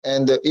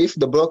And if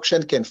the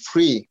blockchain can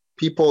free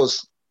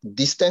people's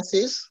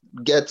distances,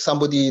 get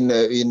somebody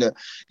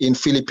in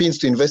Philippines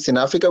to invest in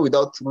Africa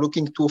without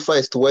looking too far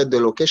as to where the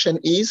location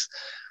is,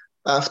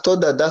 I've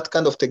thought that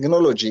kind of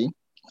technology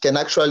can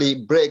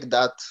actually break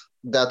that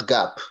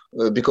gap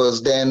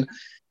because then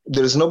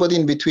there's nobody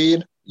in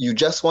between. You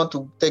just want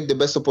to take the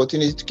best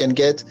opportunity you can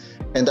get,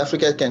 and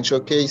Africa can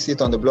showcase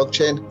it on the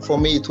blockchain. For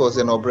me, it was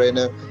a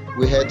no-brainer.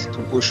 We had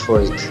to push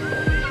for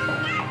it.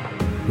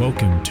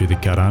 Welcome to the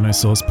Cardano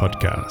Source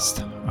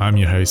Podcast. I'm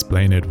your host,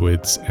 Blaine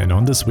Edwards, and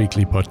on this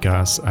weekly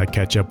podcast, I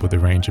catch up with a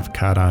range of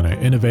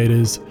Cardano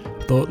innovators,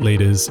 thought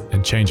leaders,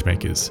 and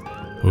changemakers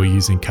who are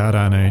using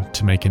Cardano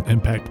to make an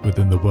impact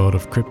within the world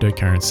of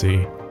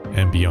cryptocurrency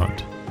and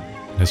beyond.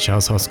 As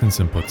Charles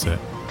Hoskinson puts it,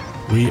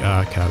 we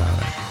are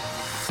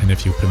Cardano, and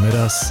if you'll permit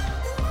us,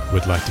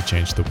 we'd like to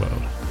change the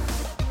world.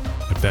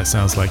 If that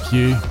sounds like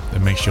you,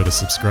 then make sure to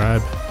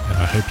subscribe, and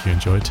I hope you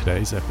enjoyed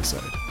today's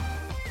episode.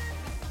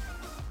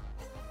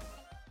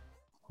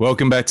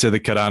 Welcome back to the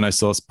Cardano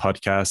Source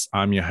Podcast.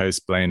 I'm your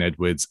host, Blaine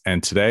Edwards,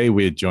 and today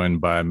we're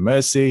joined by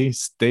Mercy,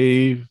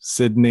 Steve,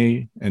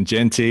 Sydney, and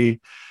Genty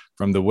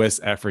from the West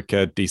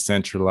Africa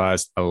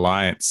Decentralized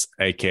Alliance,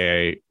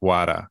 aka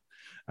WADA,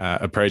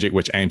 a project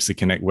which aims to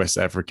connect West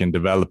African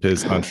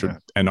developers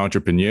and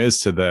entrepreneurs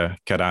to the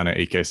Cardano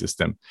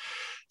ecosystem.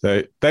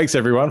 So thanks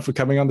everyone for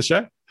coming on the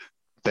show.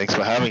 Thanks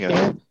for having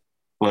us.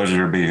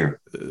 Pleasure to be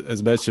here.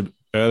 As mentioned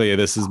earlier,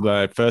 this is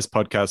my first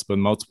podcast with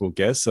multiple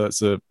guests,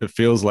 so it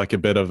feels like a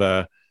bit of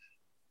a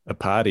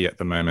party at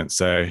the moment.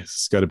 So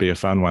it's got to be a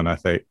fun one, I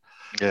think.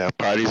 Yeah,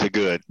 parties are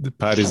good. The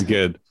parties are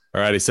good.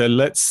 All righty, so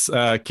let's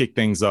kick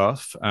things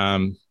off.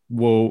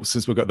 Well,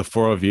 since we've got the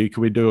four of you,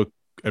 can we do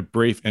a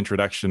brief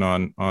introduction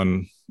on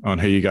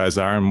who you guys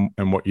are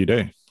and what you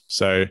do?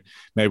 So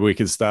maybe we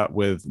could start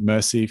with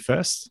Mercy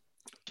first.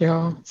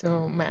 Sure.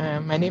 So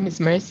my name is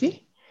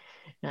Mercy.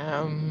 I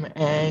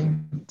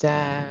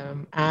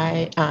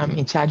am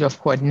in charge of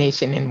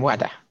coordination in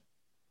WADA.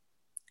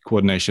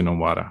 Coordination on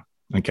WADA.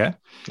 Okay.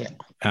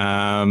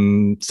 Yeah.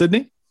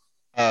 Sydney?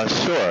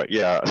 Sure.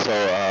 Yeah.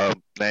 So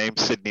name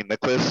Sydney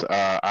Nicholas.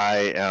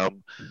 I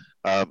am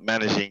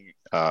managing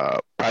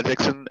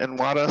projects in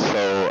WADA,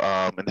 so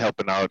and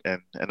helping out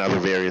in other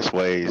various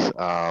ways.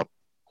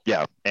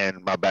 Yeah.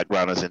 And my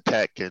background is in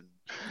tech and,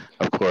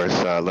 of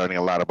course, learning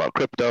a lot about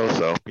crypto.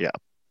 So, yeah.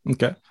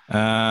 Okay.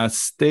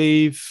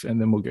 Steve, and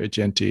then we'll go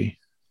Genty.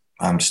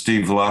 I'm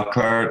Steve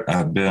Lockhart.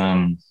 I've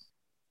been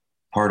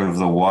part of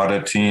the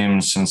WADA team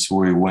since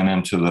we went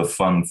into the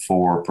Fund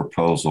 4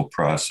 proposal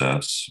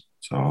process.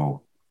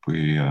 So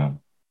we, I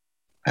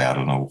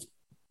don't know,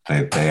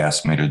 they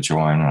asked me to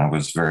join, and I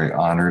was very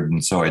honored,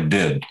 and so I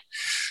did.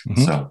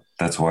 Mm-hmm. So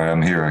that's why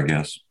I'm here, I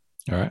guess.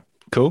 All right,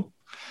 cool.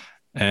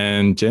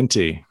 And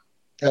Genty?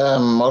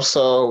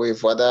 Also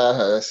with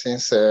WADA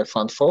since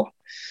Fund 4.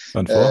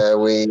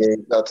 We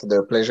got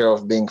the pleasure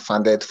of being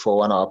funded for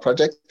one of our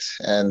projects,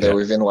 and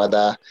within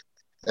WADA,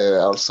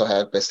 also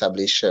help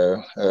establish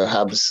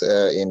hubs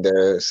in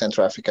the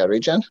Central Africa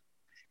region,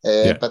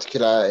 in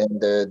particular in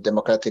the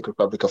Democratic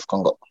Republic of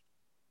Congo.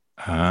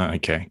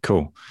 Okay,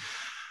 cool.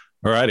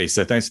 Alrighty,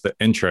 so thanks for the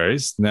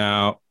intros.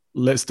 Now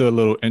let's do a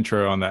little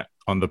intro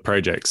on the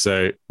project.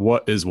 So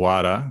what is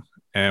WADA,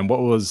 and what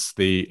was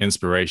the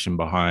inspiration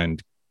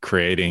behind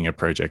creating a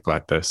project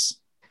like this?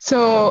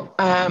 So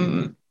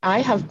I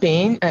have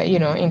been,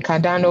 in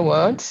Cardano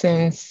world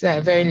since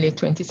very late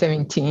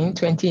 2017,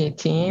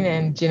 2018.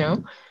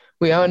 And,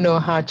 we all know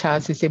how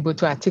Charles is able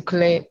to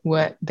articulate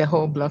what the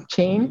whole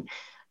blockchain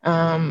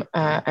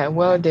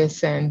world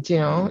is and,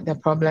 the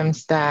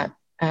problems that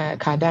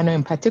Cardano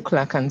in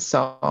particular can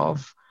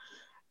solve.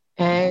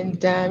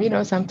 And,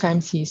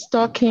 sometimes he's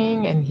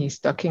talking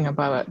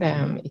about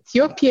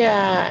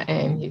Ethiopia,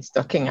 and he's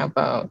talking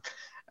about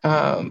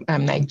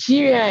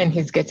Nigeria, and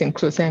he's getting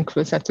closer and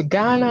closer to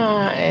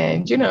Ghana.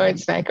 And,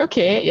 it's like,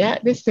 okay, yeah,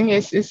 this thing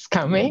is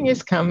coming,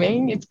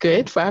 it's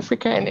good for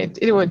Africa, and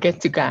it will get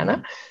to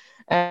Ghana.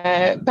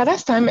 But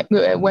as time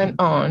went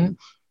on,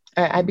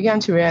 I began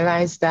to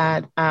realize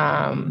that,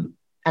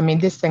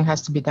 this thing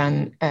has to be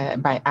done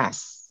by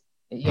us,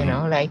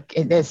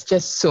 there's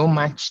just so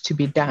much to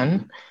be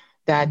done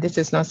that this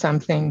is not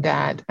something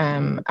that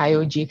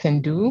IOG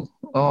can do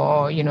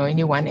or,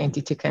 any one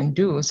entity can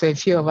do. So a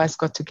few of us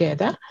got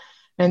together,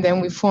 and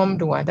then we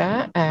formed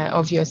WADA.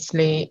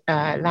 Obviously,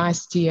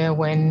 last year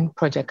when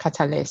Project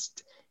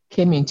Catalyst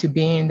came into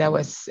being, that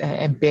was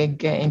a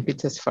big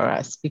impetus for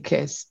us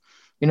because,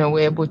 we're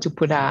able to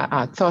put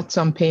our thoughts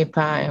on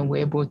paper, and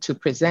we're able to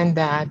present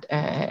that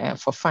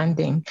for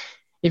funding.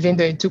 Even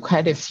though it took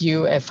quite a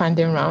few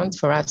funding rounds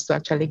for us to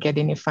actually get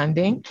any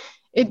funding,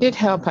 it did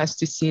help us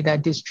to see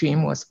that this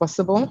dream was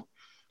possible.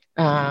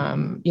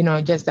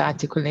 Just the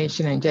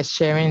articulation and just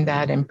sharing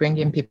that and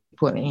bringing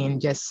people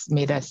in just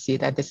made us see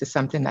that this is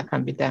something that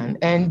can be done.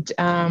 And,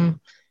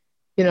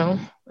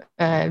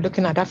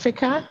 looking at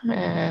Africa,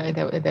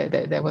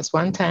 there was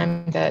one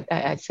time that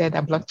I said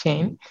a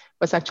blockchain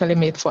was actually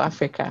made for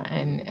Africa,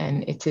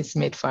 and it is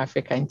made for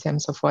Africa in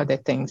terms of all the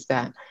things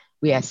that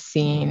we are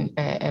seeing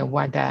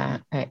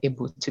WADA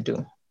able to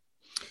do.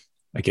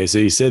 Okay, so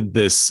you said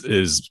this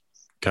is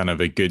kind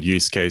of a good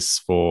use case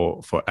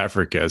for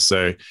Africa.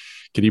 So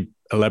could you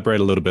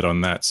elaborate a little bit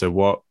on that?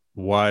 So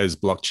why is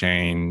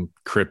blockchain,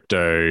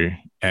 crypto,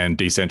 and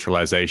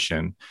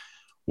decentralization,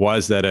 why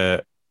is that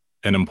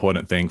an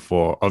important thing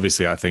for,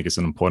 obviously I think it's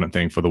an important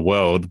thing for the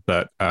world,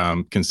 but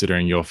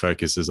considering your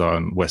focus is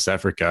on West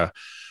Africa,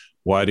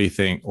 why do you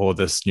think all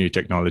this new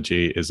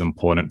technology is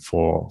important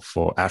for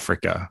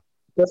Africa?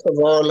 First of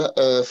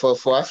all,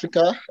 for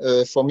Africa,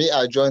 for me,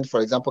 I joined,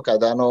 for example,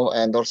 Cardano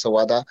and also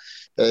WADA.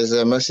 As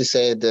Mercy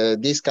said,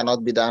 this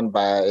cannot be done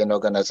by an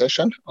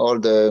organization. All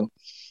the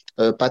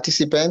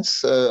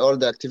participants, all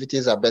the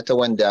activities are better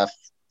when they are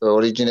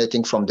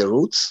originating from the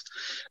roots.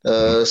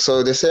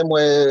 So the same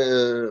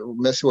way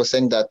Mercy was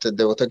saying that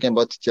they were talking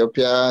about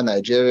Ethiopia,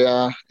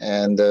 Nigeria,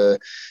 and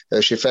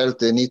she felt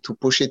the need to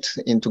push it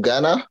into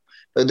Ghana.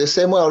 The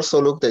same way I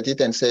also looked at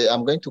it and say,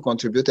 I'm going to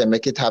contribute and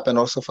make it happen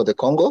also for the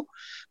Congo.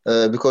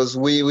 Because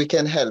we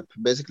can help.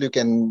 Basically, we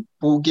can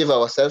give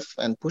ourselves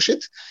and push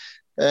it.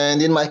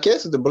 And in my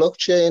case, the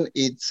blockchain,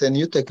 it's a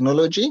new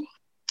technology.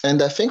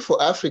 And I think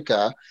for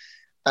Africa,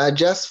 I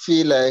just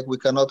feel like we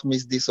cannot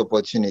miss this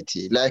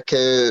opportunity. Like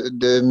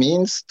the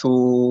means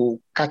to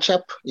catch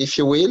up, if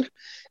you will,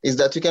 is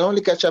that you can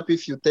only catch up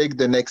if you take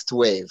the next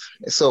wave.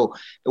 So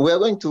we are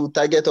going to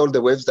target all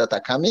the waves that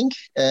are coming.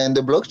 And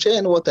the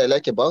blockchain, what I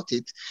like about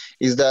it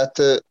is that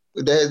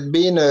there has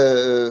been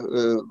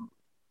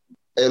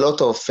a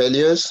lot of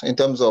failures in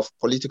terms of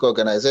political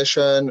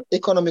organization,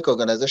 economic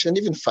organization,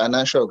 even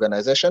financial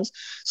organizations.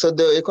 So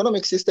the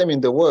economic system in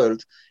the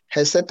world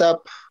has set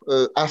up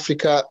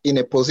Africa in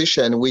a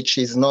position which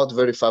is not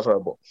very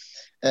favorable.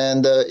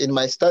 And in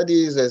my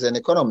studies as an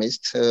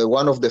economist,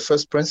 one of the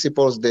first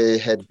principles they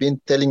had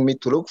been telling me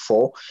to look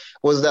for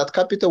was that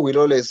capital will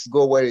always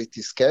go where it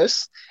is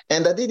scarce.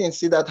 And I didn't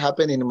see that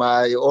happen in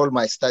all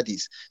my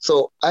studies.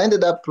 So I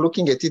ended up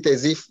looking at it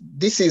as if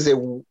this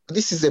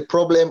is a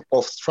problem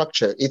of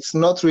structure. It's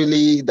not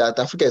really that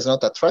Africa is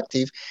not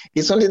attractive.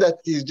 It's only that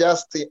it's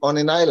just on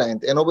an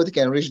island and nobody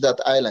can reach that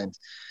island.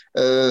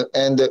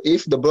 And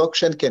if the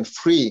blockchain can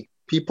free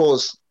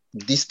people's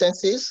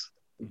distances,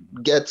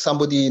 get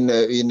somebody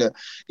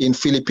in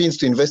Philippines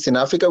to invest in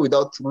Africa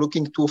without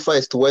looking too far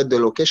as to where the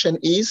location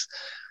is,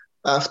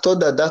 I've thought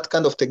that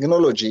kind of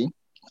technology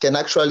can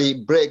actually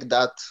break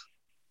that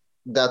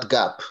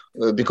gap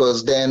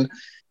because then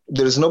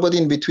there's nobody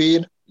in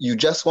between. You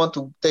just want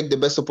to take the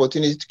best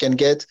opportunity you can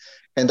get,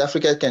 and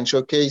Africa can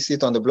showcase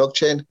it on the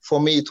blockchain.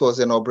 For me, it was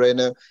a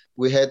no-brainer.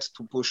 We had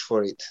to push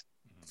for it.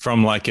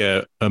 From like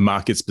a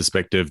market's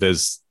perspective,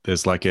 there's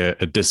like a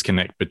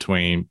disconnect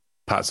between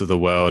parts of the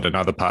world and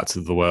other parts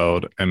of the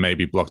world, and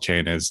maybe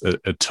blockchain is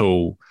a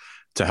tool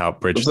to help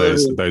bridge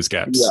those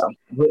gaps.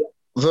 Yeah,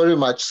 very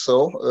much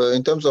so.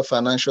 In terms of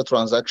financial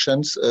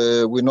transactions,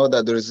 we know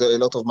that there is a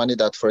lot of money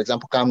that, for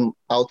example, come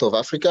out of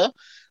Africa.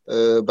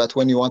 But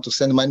when you want to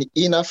send money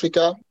in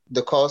Africa,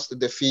 the cost,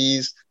 the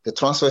fees, the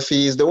transfer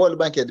fees, the World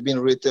Bank had been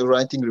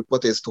writing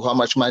reports as to how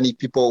much money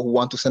people who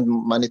want to send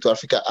money to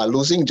Africa are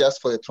losing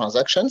just for the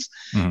transactions.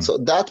 Mm-hmm. So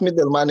that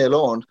middleman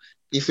alone,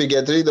 if we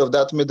get rid of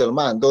that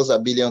middleman, those are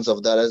billions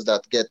of dollars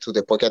that get to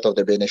the pocket of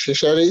the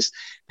beneficiaries.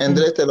 And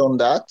let alone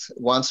that,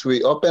 once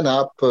we open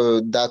up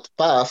that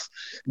path,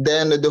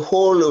 then the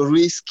whole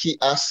risky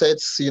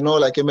assets,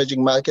 like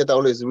emerging market, are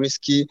always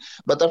risky.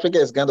 But Africa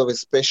is kind of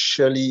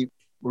especially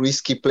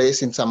risky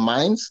place in some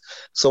minds.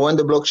 So when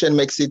the blockchain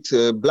makes it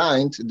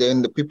blind,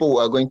 then the people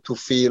are going to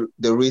feel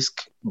the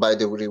risk by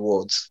the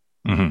rewards.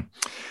 Mm-hmm.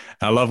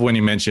 I love when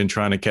you mentioned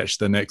trying to catch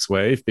the next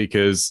wave,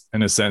 because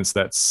in a sense,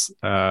 that's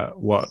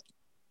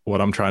what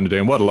I'm trying to do,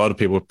 and what a lot of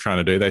people are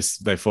trying to do.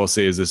 They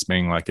foresee as this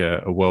being like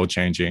a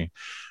world-changing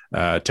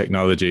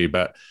technology.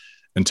 But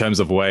in terms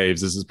of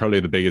waves, this is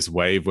probably the biggest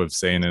wave we've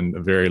seen in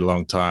a very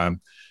long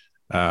time.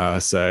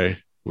 So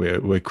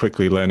we're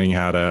quickly learning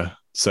how to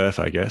surf,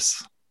 I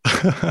guess.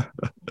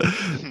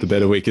 The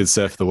better we can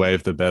surf the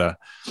wave, the better.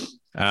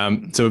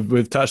 So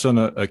we've touched on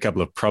a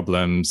couple of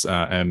problems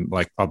and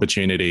like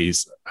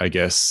opportunities, I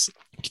guess.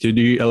 Could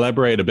you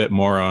elaborate a bit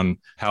more on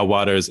how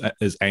WADA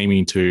is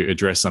aiming to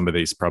address some of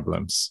these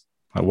problems?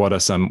 What are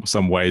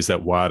some ways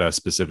that WADA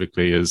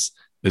specifically is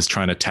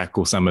trying to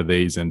tackle some of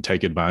these and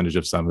take advantage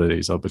of some of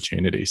these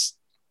opportunities?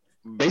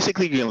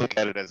 Basically, you can look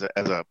at it as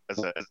a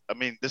I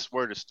mean, this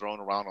word is thrown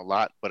around a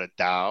lot, but a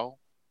DAO,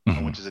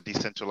 mm-hmm. which is a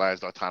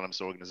decentralized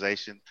autonomous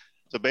organization.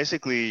 So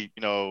basically,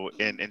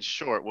 in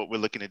short, what we're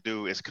looking to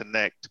do is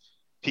connect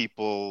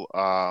people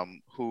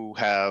who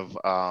have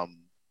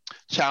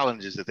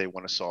challenges that they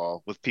want to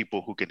solve with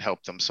people who can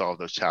help them solve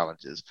those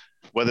challenges,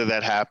 whether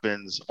that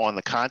happens on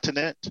the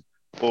continent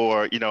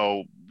or,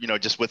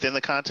 just within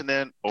the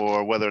continent,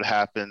 or whether it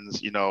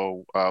happens,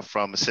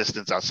 from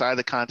assistance outside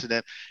the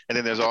continent. And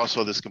then there's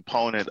also this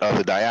component of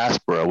the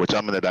diaspora, which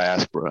I'm in the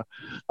diaspora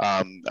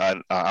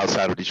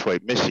outside of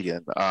Detroit,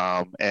 Michigan,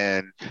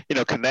 and,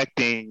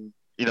 connecting,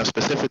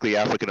 specifically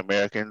African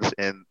Americans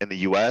in the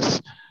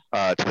U.S.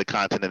 To the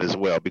continent as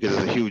well, because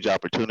it's a huge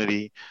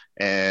opportunity.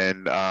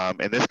 And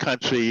in this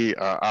country,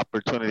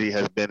 opportunity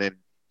has been in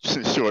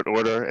short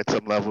order at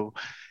some level.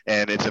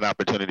 and it's an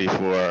opportunity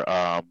for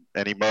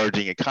an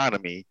emerging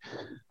economy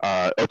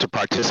or to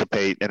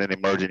participate in an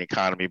emerging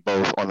economy,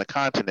 both on the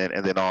continent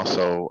and then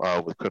also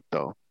with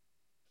crypto.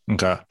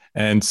 Okay.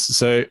 And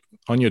so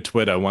on your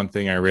Twitter, one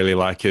thing I really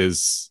like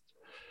is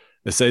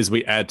it says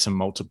we add to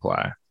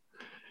multiply.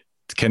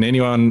 Can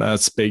anyone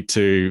speak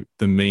to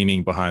the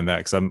meaning behind that?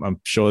 Because I'm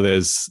sure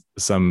there's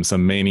some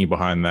meaning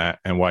behind that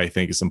and why you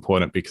think it's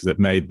important, because it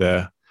made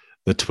the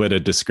Twitter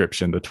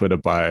description, the Twitter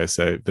bio.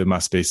 So there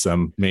must be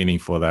some meaning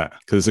for that,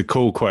 because it's a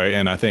cool quote.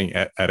 And I think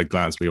at a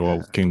glance, we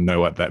all can know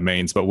what that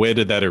means. But where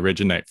did that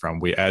originate from?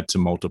 We add to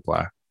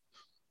multiply.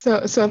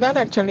 So that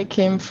actually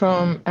came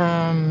from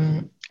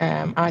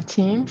our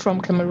team from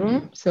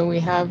Cameroon. So we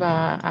have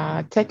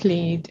our tech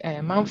lead,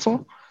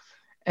 Manfo,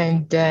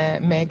 and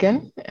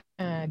Megan.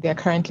 They're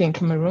currently in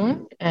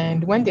Cameroon.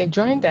 And when they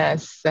joined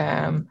us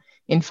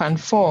in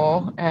Fund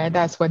 4,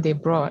 that's what they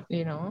brought,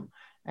 we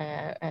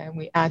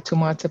add to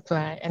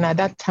multiply. And at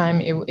that time,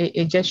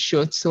 it just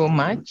showed so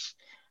much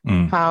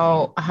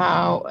how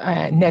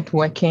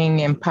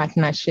networking and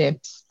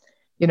partnerships,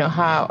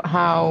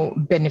 how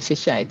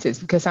beneficial it is.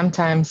 Because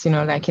sometimes,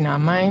 like in our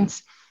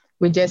minds,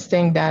 we just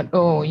think that,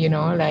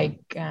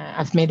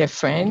 I've made a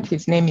friend,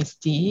 his name is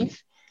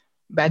Steve.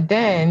 But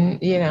then,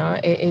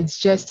 it's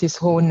just his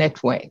whole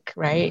network,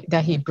 right,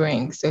 that he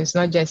brings. So it's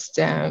not just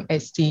a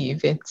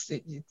Steve, it's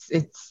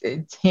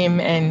him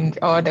and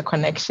all the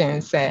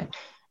connections that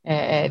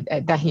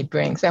he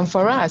brings. And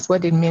for us,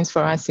 what it means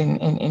for us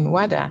in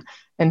WADA,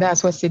 and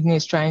that's what Sydney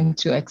is trying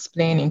to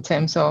explain in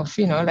terms of,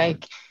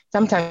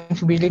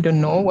 sometimes we really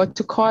don't know what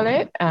to call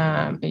it.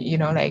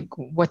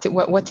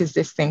 What is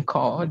this thing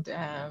called?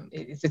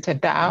 Is it a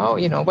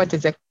DAO? What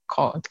is it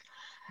called?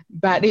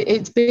 But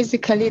it's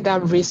basically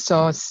that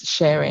resource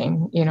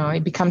sharing.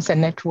 It becomes a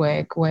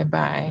network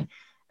whereby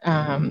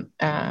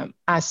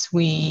as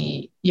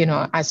we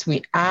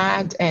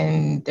add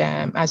and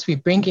as we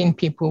bring in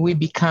people, we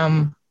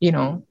become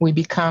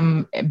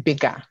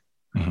bigger,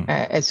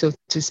 so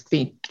to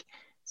speak.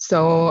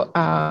 So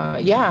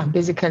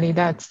basically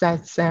that's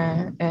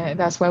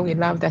why we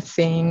love that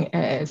saying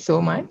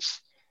so much.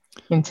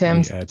 In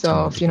terms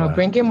of,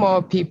 bringing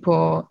more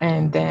people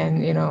and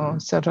then,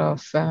 sort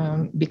of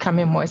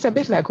becoming more. It's a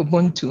bit like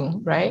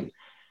Ubuntu, right?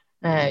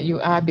 You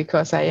are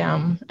because I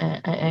am,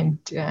 and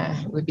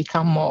we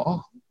become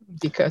more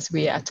because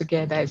we are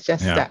together. It's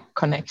just that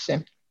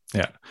connection.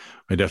 Yeah,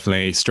 we're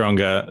definitely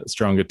stronger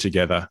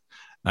together.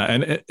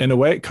 And in a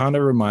way, it kind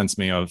of reminds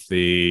me of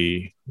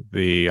the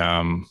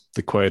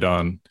quote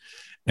on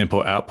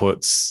Import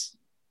Output's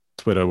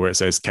Twitter where it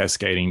says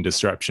cascading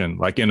disruption.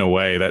 Like in a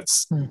way,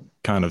 that's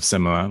kind of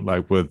similar.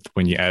 Like with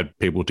when you add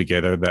people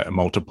together, that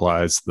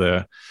multiplies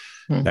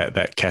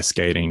that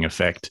cascading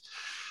effect.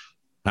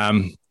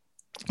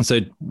 So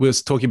we're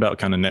talking about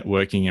kind of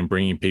networking and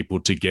bringing people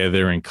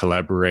together and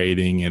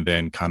collaborating and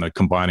then kind of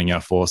combining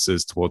our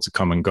forces towards a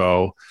common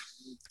goal.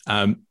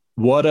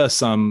 What are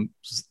some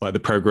like the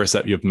progress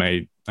that you've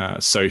made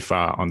so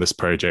far on this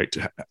project?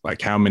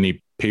 Like how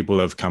many people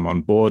have come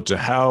on board to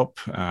help?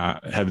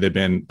 Have there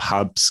been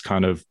hubs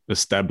kind of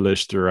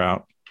established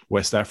throughout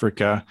West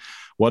Africa?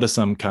 What are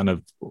some kind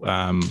of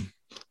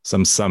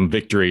some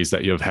victories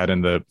that you've had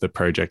in the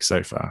project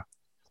so far?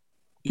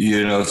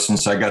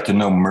 Since I got to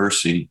know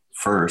Mercy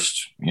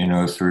first,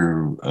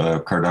 through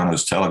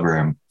Cardano's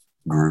Telegram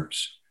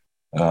groups,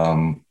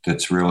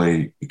 that's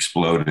really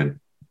exploded.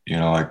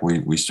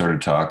 We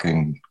started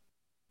talking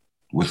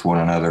with one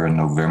another in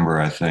November,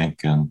 I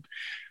think, and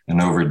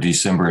over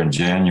December and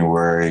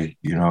January,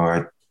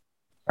 I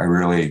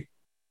really,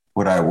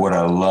 what I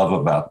love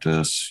about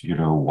this,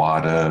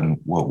 WADA and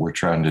what we're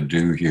trying to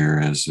do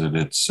here is that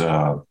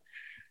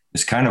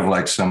it's kind of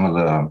like some of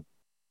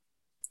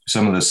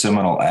the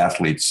seminal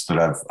athletes that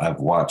I've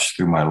watched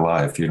through my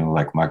life,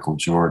 like Michael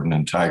Jordan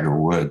and Tiger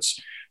Woods,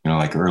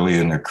 like early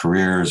in their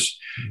careers,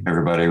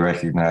 everybody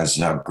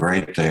recognizes how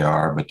great they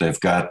are, but they've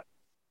got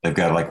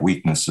like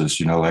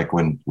weaknesses, like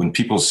when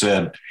people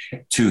said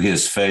to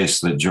his face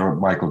that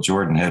Michael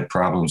Jordan had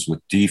problems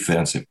with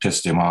defense, it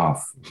pissed him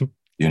off,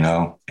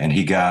 and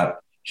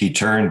he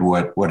turned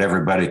what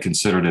everybody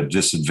considered a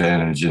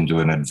disadvantage into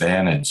an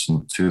advantage,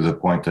 and to the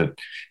point that,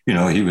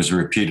 he was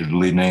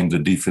repeatedly named the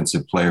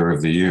defensive player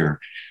of the year.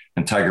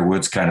 And Tiger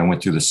Woods kind of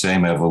went through the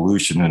same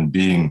evolution and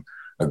being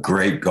a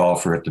great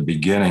golfer at the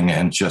beginning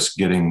and just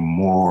getting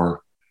more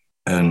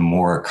and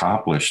more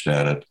accomplished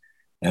at it.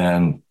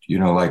 And,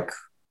 like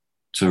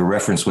to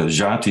reference what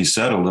Janti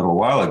said a little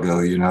while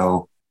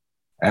ago,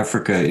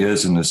 Africa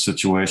is in the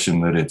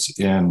situation that it's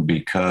in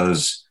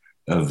because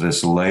of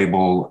this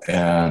label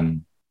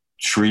and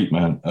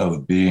treatment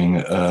of being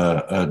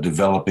a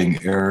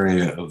developing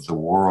area of the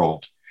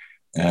world.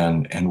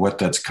 And what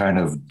that's kind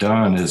of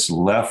done is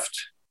left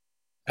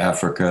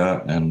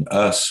Africa and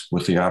us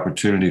with the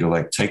opportunity to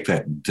like take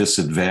that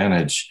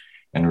disadvantage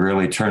and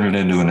really turn it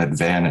into an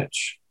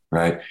advantage,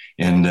 right?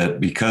 In that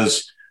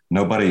because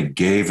nobody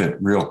gave it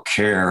real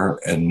care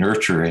and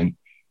nurturing,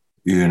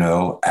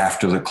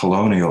 after the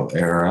colonial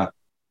era,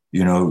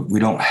 we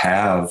don't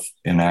have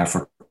in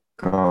Africa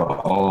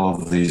all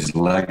of these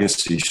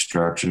legacy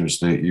structures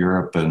that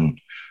Europe and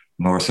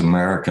North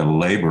America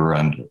labor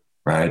under,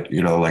 right?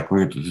 Like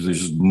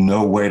there's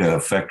no way to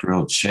affect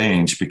real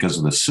change because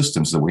of the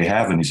systems that we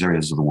have in these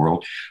areas of the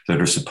world that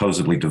are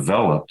supposedly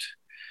developed.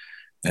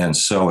 And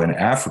so in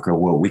Africa,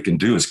 what we can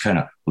do is kind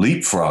of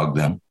leapfrog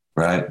them,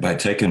 right? By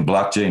taking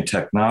blockchain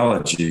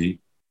technology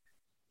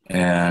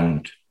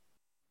and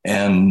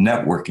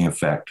networking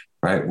effect,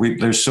 right?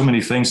 There's so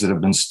many things that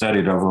have been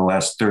studied over the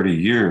last 30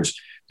 years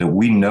that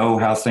we know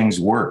how things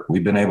work.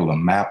 We've been able to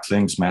map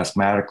things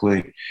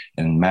mathematically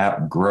and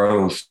map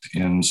growth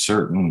in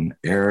certain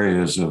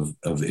areas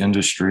of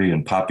industry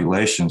and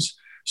populations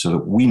so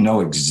that we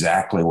know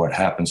exactly what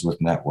happens with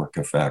network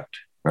effect,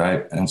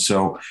 right? And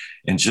so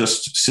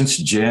just since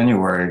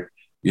January,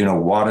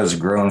 WADA has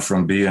grown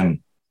from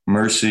being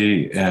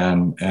Mercy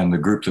and the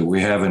group that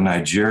we have in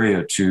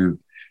Nigeria to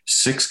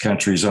 6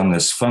 countries on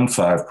this Fund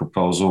 5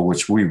 proposal,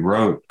 which we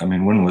wrote. I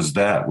mean, when was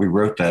that? We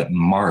wrote that in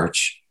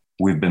March.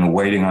 We've been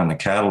waiting on the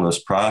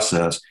catalyst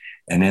process.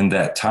 And in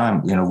that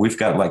time, we've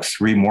got like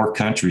 3 more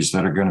countries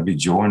that are going to be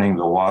joining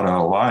the WADA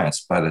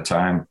Alliance by the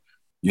time,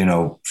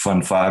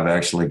 Fund 5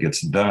 actually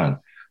gets done.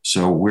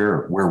 So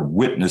we're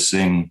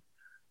witnessing,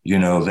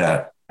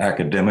 that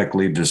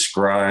academically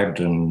described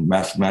and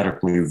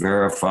mathematically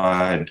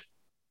verified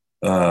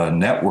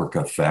network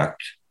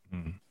effect.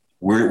 Mm.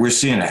 We're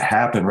seeing it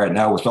happen right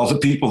now with all the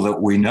people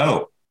that we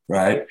know,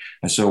 right?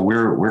 And so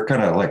we're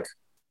kind of like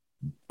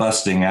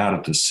busting out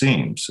at the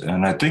seams.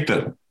 And I think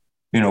that,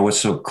 what's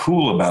so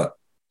cool about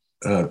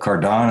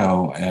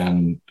Cardano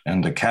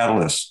and the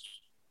Catalyst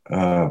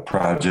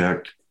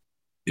project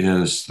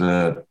is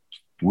that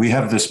we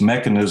have this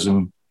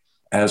mechanism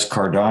as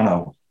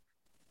Cardano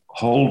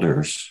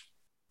holders,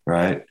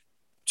 right,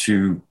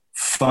 to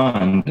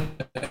fund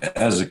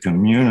as a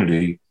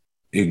community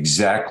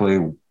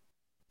exactly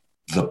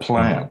the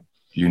plan,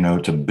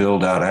 to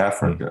build out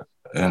Africa.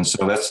 And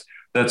so that's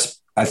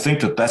I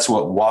think that's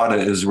what WADA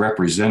is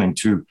representing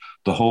to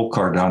the whole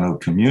Cardano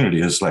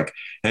community. Is like,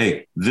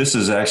 hey, this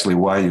is actually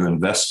why you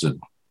invested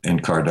in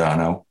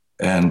Cardano.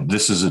 And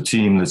this is a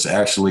team that's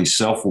actually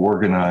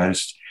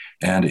self-organized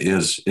and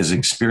is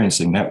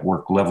experiencing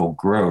network level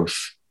growth,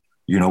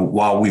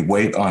 while we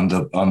wait on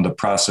the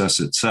process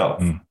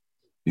itself,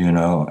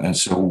 and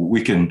so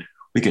we can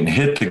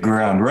hit the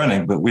ground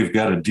running, but we've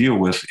got to deal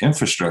with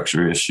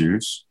infrastructure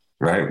issues,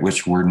 right?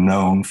 Which were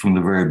known from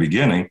the very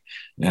beginning,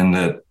 and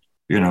that,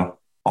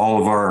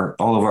 all of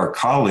our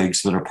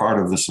colleagues that are part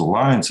of this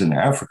alliance in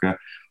Africa,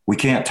 we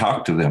can't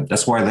talk to them.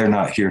 That's why they're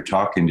not here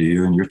talking to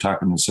you, and you're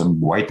talking to some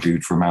white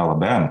dude from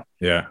Alabama.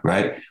 Yeah.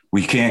 Right.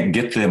 We can't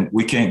get them.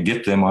 We can't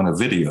get them on a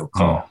video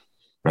call.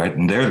 Right.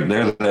 And they're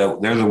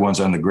the ones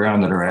on the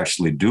ground that are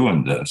actually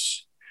doing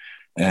this.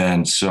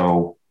 And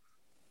so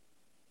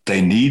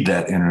they need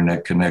that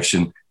internet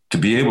connection to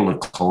be able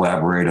to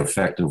collaborate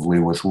effectively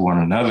with one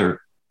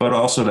another, but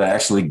also to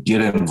actually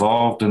get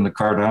involved in the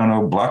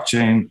Cardano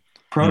blockchain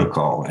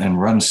protocol and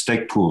run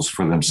stake pools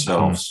for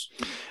themselves.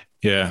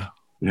 Yeah.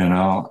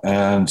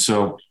 And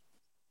so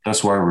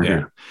that's why we're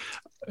here.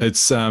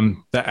 It's the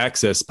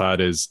access part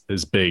is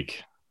big.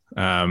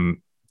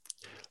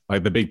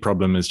 Like the big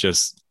problem is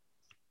just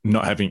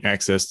not having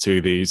access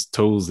to these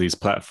tools, these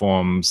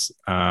platforms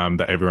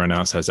that everyone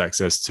else has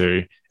access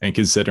to. And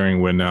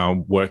considering we're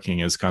now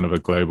working as kind of a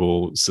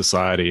global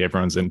society,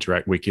 everyone's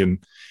we can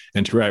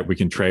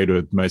trade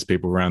with most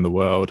people around the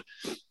world.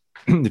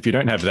 If you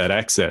don't have that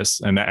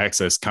access, and that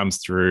access comes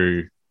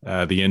through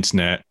the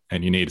internet,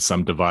 and you need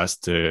some device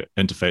to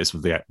interface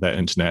with that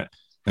internet,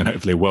 and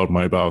hopefully World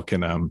Mobile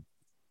can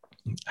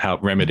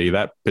help remedy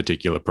that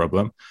particular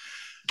problem.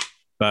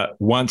 But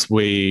once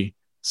we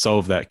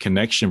solve that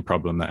connection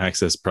problem, the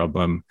access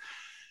problem,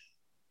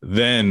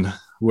 then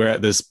we're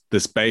at this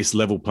base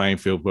level playing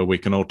field where we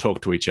can all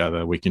talk to each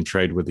other, we can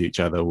trade with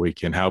each other, we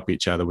can help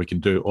each other, we can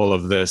do all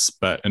of this.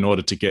 But in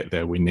order to get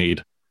there, we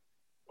need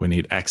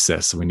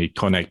access, we need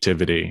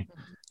connectivity,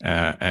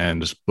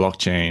 and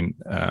blockchain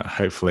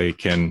hopefully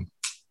can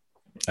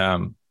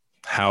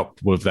help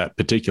with that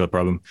particular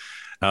problem.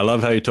 I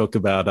love how you talk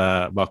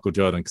about Michael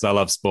Jordan, because I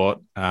love sport.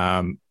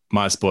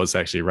 My sport's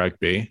actually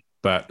rugby,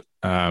 but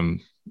I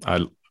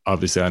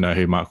know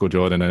who Michael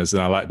Jordan is,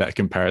 and I like that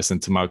comparison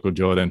to Michael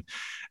Jordan.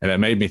 And it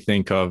made me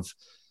think of,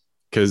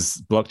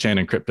 because blockchain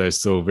and crypto is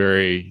still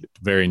very,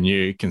 very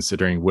new,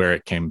 considering where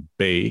it can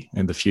be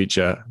in the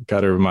future.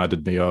 Kind of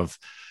reminded me of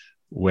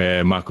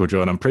where Michael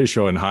Jordan, I'm pretty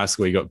sure in high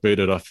school, he got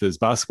booted off his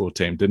basketball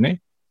team, didn't he?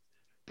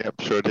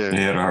 Yep, sure did.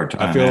 He had a hard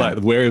time. I feel like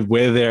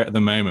we're there at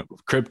the moment.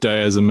 Crypto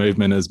as a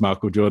movement, as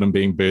Michael Jordan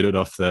being booted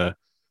off the,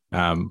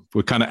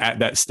 we're kind of at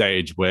that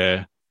stage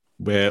where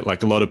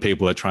like a lot of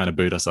people are trying to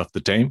boot us off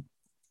the team.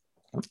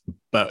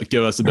 But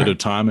give us a bit of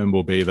time and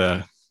we'll be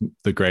the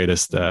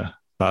greatest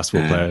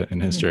basketball player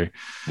in history.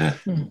 Yeah.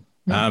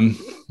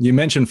 You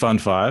mentioned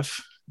Fund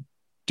 5.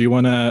 Do you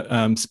want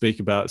to speak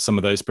about some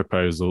of those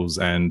proposals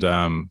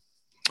and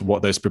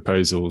what those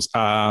proposals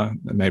are,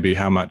 maybe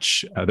how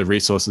much the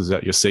resources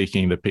that you're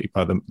seeking, the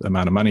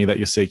amount of money that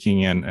you're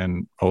seeking,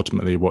 and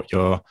ultimately what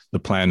the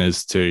plan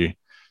is to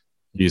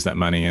use that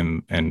money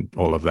and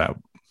all of that?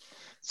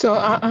 So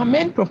our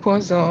main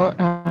proposal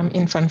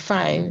in Fund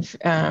 5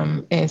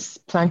 is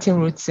planting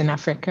roots in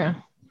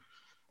Africa.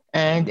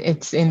 And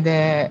it's in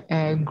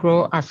the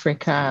Grow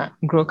Africa,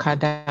 Grow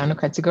Cardano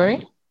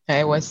category.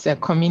 It was a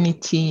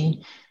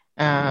community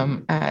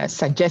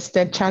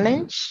suggested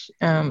challenge.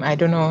 I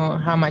don't know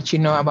how much you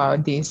know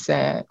about these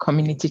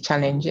community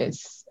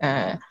challenges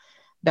that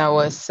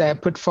was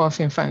put forth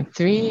in Fund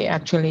 3.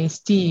 Actually,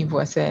 Steve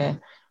was a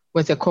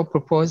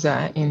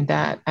co-proposer in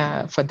that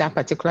for that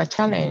particular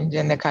challenge.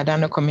 And the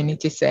Cardano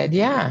community said,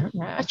 yeah,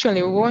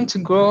 actually, we want to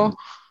grow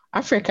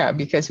Africa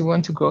because we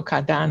want to grow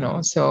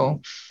Cardano.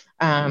 So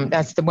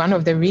that's one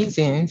of the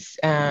reasons,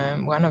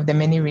 one of the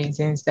many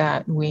reasons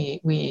that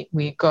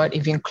we got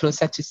even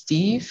closer to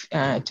Steve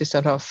to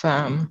sort of,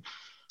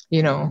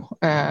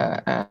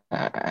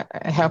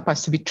 help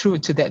us to be true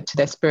to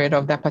the spirit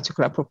of that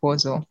particular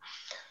proposal.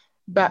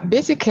 But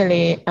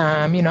basically,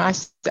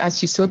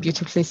 as you so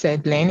beautifully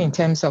said, Blaine, in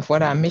terms of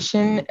what our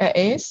mission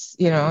is,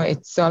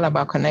 it's all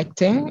about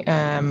connecting,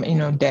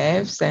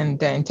 devs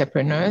and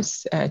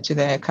entrepreneurs to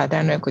the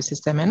Cardano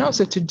ecosystem and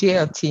also to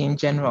DLT in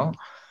general.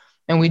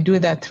 And we do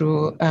that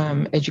through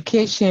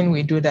education,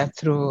 we do that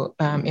through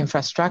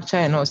infrastructure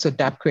and also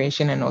dApp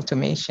creation and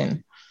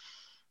automation.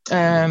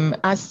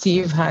 As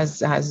Steve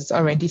has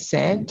already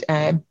said,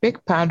 a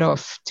big part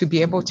of to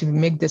be able to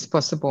make this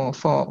possible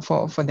for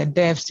the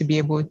devs to be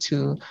able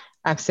to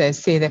access,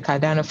 say, the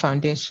Cardano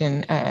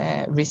Foundation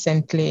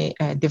recently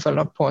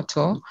developed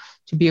portal,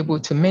 to be able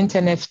to mint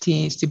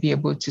NFTs, to be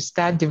able to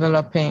start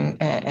developing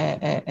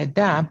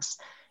dApps,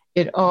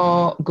 it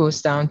all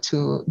goes down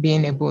to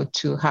being able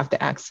to have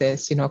the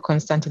access,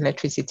 constant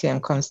electricity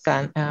and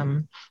constant,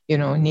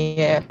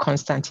 near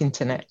constant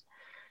internet.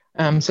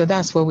 So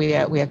that's what we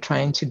are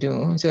trying to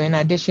do. So in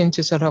addition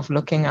to sort of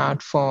looking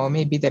out for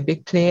maybe the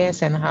big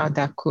players and how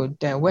that could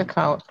work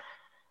out,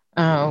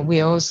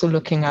 we're also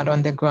looking at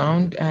on the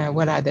ground,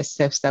 what are the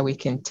steps that we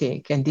can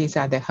take? And these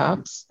are the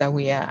hubs that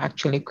we are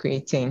actually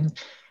creating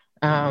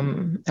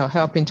or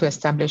helping to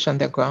establish on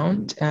the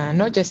ground,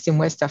 not just in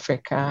West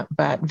Africa,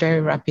 but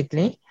very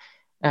rapidly.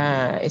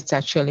 It's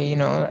actually,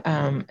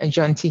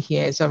 Jonty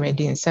here is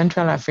already in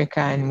Central Africa,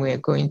 and we're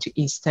going to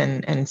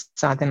Eastern and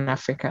Southern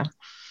Africa.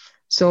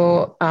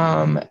 So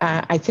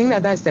I think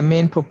that's the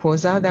main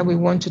proposal that we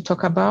want to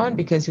talk about,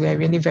 because we are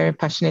really very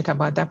passionate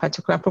about that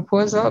particular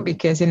proposal,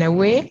 because in a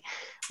way,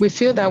 we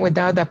feel that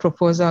without that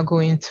proposal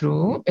going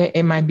through,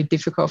 it might be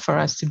difficult for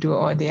us to do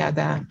all the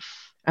other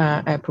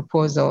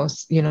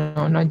proposals,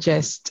 not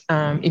just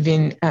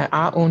even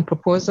our own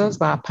proposals,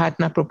 but our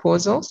partner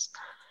proposals.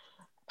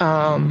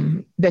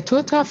 The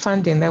total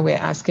funding that we're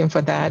asking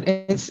for that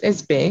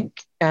is big.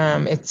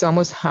 It's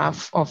almost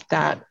half of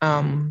that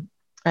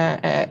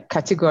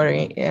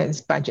category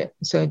is budget.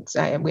 So it's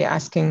we're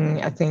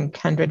asking, I think,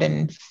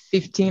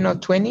 115 or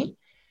 20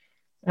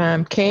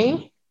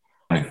 K.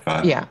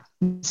 25. Yeah.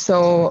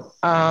 So,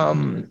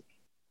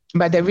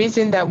 but the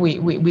reason that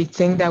we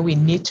think that we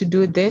need to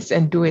do this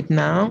and do it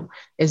now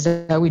is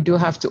that we do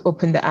have to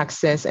open the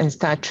access and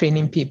start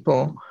training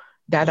people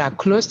that are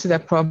close to the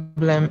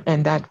problem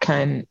and that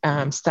can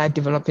start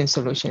developing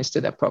solutions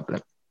to the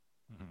problem.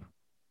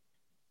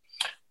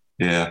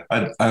 Yeah,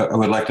 I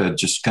would like to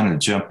just kind of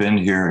jump in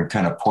here and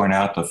kind of point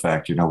out the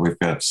fact, we've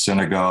got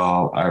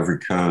Senegal, Ivory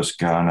Coast,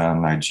 Ghana,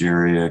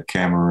 Nigeria,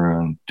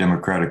 Cameroon,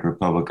 Democratic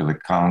Republic of the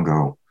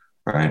Congo,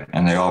 right?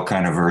 And they all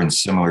kind of are in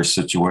similar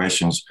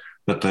situations,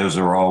 but those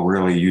are all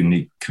really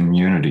unique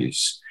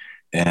communities.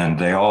 And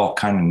they all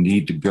kind of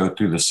need to go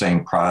through the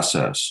same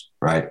process,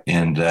 right?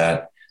 In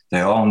that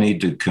they all need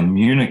to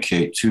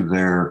communicate to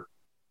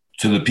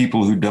the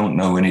people who don't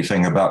know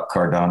anything about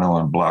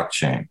Cardano and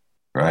blockchain,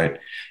 right?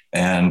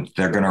 And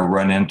they're going to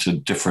run into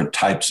different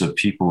types of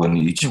people in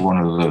each one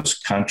of those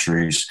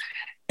countries.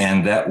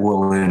 And that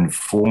will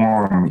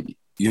inform,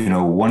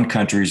 one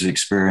country's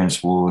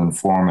experience will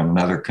inform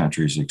another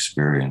country's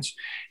experience.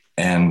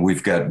 And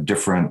we've got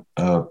different,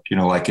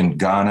 like in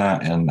Ghana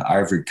and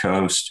Ivory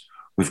Coast,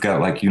 we've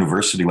got like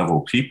university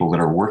level people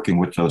that are working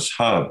with those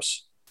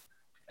hubs.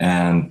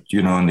 And,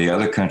 in the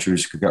other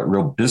countries, we've got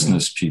real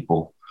business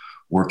people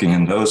working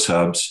in those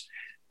hubs.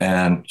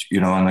 And,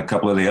 in a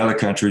couple of the other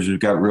countries, we've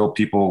got real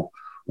people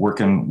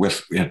working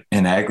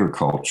in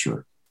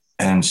agriculture.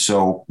 And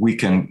so we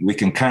can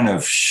kind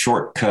of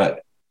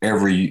shortcut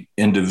every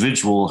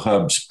individual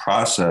hub's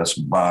process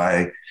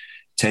by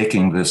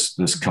taking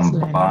this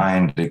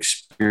combined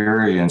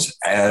experience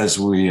as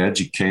we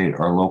educate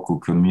our local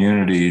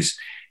communities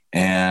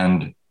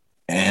and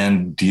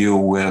deal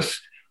with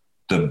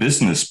the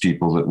business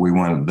people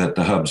that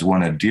the hubs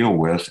want to deal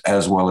with,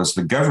 as well as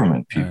the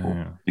government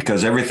people,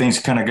 because everything's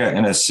kind of got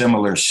in a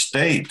similar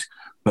state,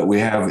 but we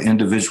have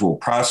individual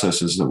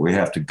processes that we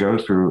have to go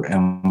through.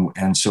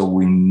 And so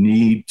we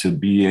need to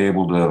be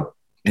able to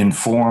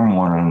inform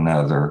one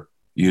another,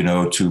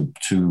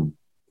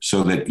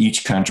 so that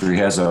each country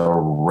has a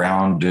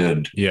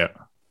rounded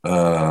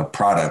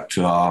product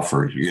to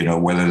offer,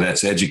 whether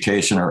that's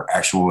education or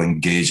actual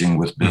engaging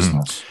with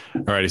business.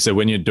 All right. So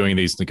when you're doing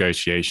these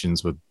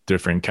negotiations with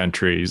different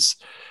countries,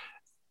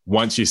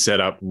 once you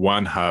set up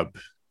one hub,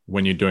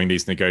 when you're doing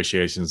these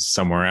negotiations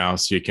somewhere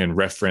else, you can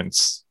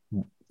reference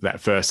that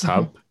first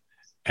hub,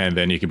 and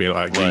then you can be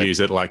like, you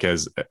use it like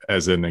as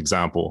an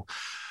example.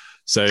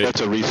 So that's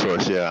a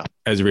resource, yeah.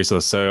 As a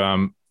resource.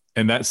 So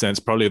in that sense,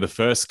 probably the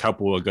first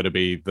couple are going to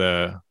be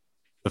the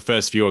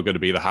first few are going to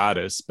be the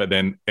hardest, but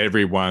then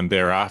everyone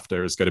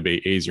thereafter is going to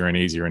be easier and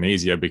easier and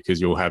easier, because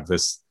you'll have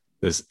this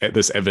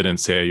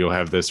evidence here. You'll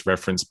have this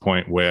reference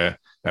point where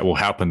that will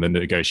help in the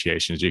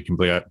negotiations. You can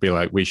be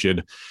like, we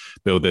should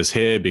build this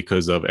here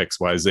because of X,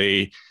 Y,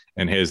 Z,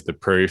 and here's the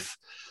proof.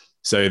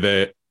 So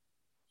the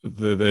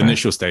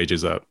initial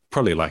stages are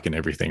probably like in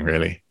everything,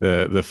 really.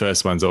 The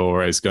first one's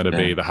always going to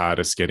be the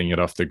hardest, getting it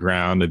off the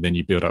ground, and then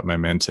you build up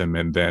momentum,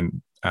 and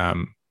then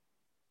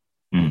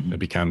it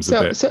becomes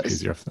a bit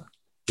easier.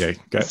 Yeah,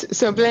 go ahead.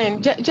 So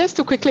Blaine, just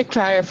to quickly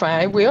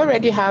clarify, we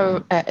already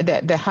have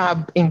the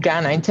hub in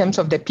Ghana in terms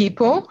of the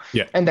people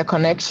and the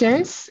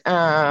connections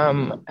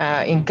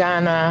in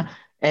Ghana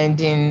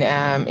and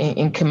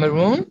in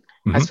Cameroon,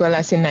 as well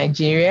as in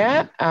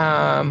Nigeria.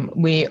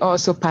 We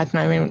also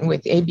partnering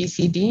with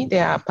ABCD. They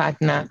are a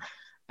partner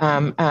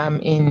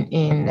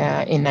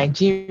in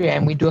Nigeria,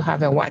 and we do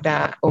have a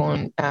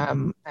WADA-owned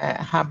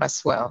hub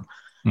as well.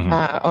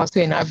 Also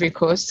in Ivory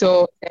Coast.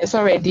 So there's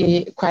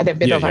already quite a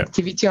bit of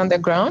activity on the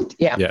ground.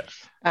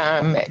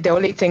 The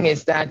only thing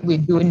is that we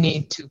do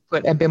need to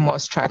put a bit more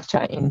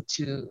structure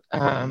into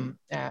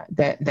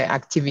the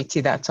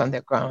activity that's on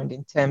the ground,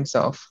 in terms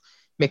of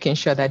making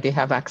sure that they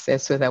have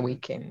access, so that we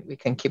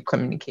can keep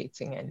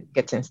communicating and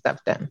getting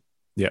stuff done.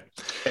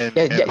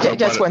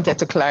 Just wanted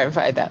to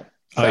clarify that.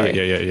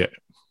 Sorry.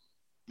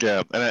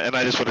 Yeah, and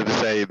I just wanted to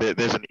say that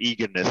there's an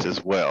eagerness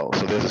as well.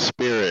 So there's a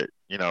spirit,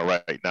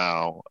 right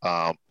now.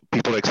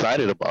 People are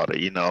excited about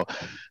it,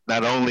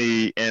 not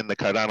only in the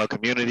Cardano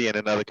community and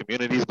in other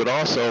communities, but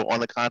also on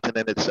the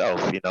continent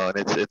itself, and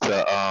it's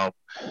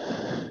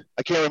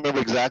I can't remember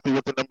exactly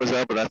what the numbers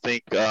are, but I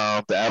think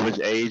the average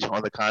age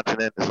on the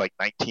continent is like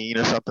 19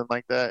 or something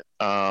like that.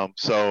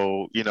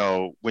 So,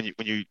 when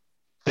you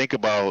think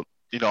about,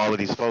 all of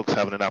these folks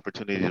having an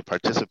opportunity to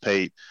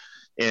participate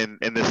in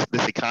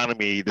this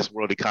economy, this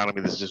world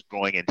economy that's just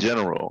growing in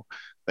general,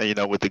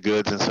 with the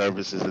goods and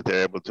services that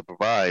they're able to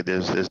provide,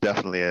 there's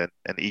definitely an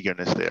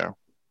eagerness there.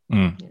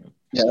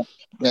 Yeah,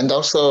 and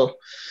also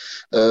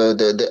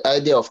the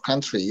idea of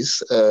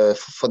countries.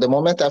 For the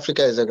moment,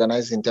 Africa is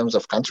organized in terms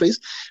of countries,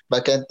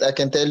 but I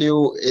can tell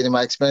you, in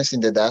my experience in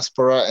the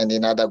diaspora and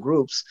in other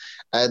groups,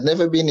 I had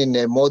never been in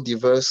a more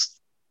diverse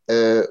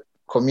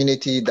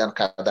community than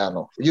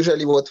Cardano.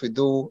 Usually what we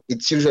do,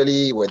 it's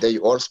usually whether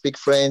you all speak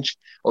French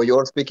or you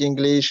all speak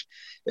English.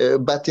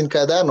 But in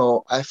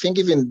Cardano, I think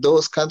even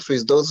those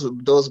countries,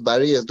 those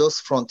barriers, those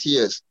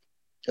frontiers,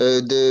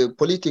 the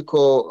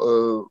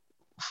political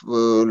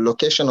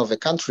location of a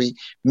country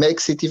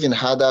makes it even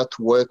harder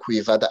to work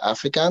with other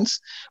Africans.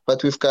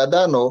 But with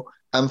Cardano,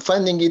 I'm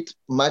finding it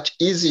much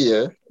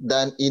easier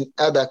than in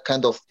other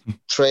kind of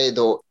trade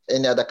or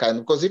any other kind,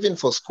 because even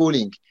for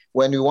schooling,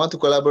 when you want to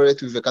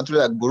collaborate with a country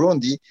like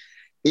Burundi,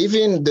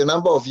 even the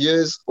number of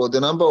years or the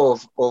number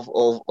of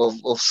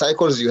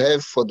cycles you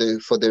have for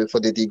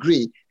the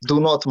degree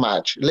do not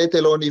match, let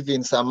alone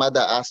even some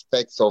other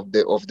aspects of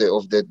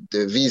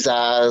the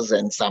visas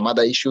and some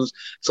other issues.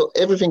 So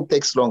everything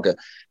takes longer.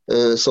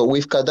 So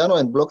with Cardano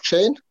and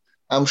blockchain,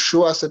 I'm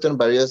sure certain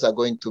barriers are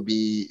going to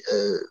be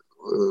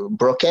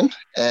broken,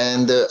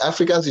 and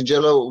Africans in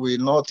general will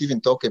not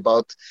even talk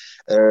about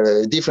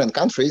different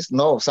countries.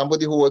 No,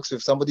 somebody who works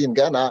with somebody in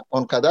Ghana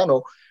on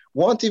Cardano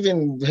won't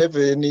even have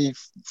any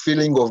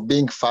feeling of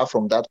being far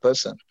from that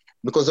person,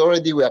 because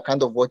already we are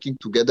kind of working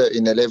together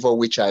in a level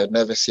which I have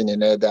never seen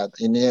in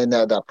any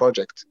other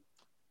project.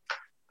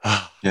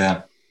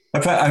 Yeah.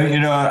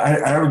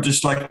 I would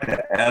just like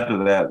to add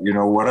to that,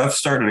 what I've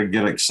started to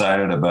get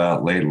excited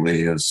about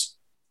lately is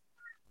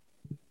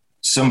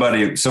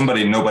somebody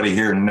nobody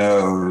here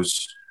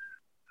knows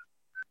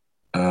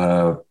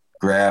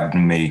grabbed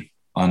me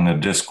on the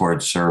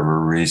Discord server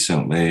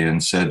recently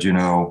and said,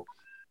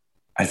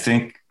 I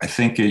think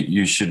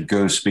you should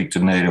go speak to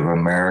Native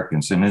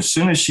Americans. And as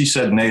soon as she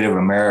said Native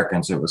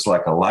Americans, it was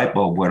like a light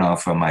bulb went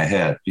off in my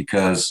head,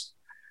 because,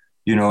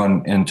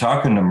 in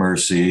talking to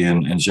Mercy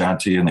and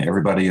Janti and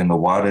everybody in the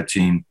WADA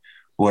team,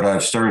 what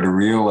I've started to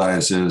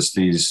realize is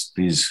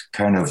these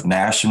kind of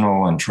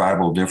national and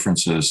tribal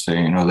differences,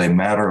 they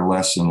matter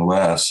less and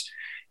less.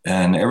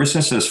 And ever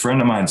since this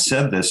friend of mine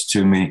said this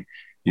to me,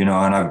 and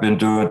I've been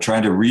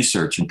trying to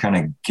research and kind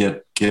of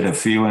get a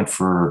feeling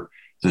for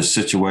the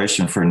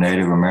situation for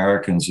Native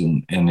Americans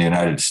in the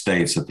United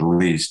States at the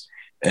least.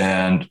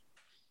 And,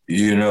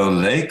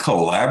 they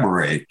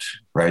collaborate,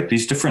 right?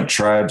 These different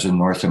tribes in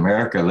North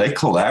America, they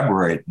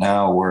collaborate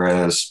now,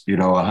 whereas,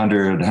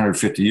 100,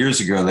 150 years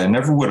ago, they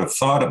never would have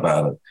thought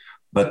about it.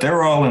 But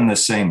they're all in the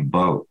same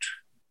boat,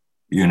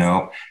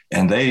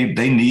 and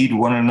they need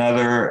one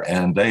another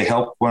and they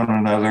help one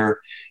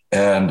another.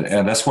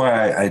 And that's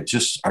why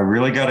I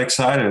really got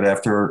excited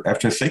after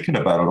thinking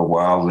about it a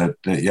while that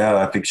yeah,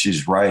 I think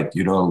she's right.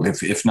 You know,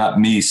 if not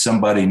me,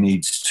 somebody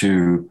needs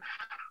to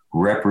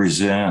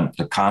represent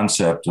the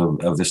concept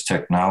of this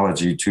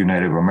technology to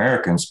Native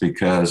Americans,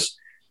 because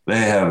they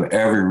have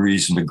every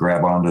reason to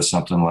grab onto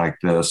something like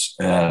this,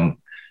 and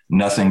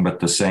nothing but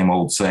the same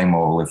old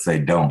if they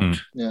don't.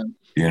 Yeah.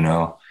 You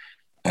know.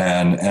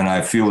 And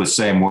I feel the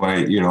same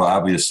way, you know,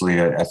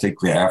 obviously I think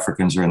the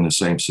Africans are in the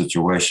same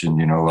situation,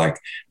 you know, like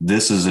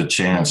this is a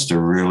chance to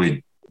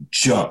really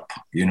jump,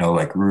 you know,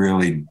 like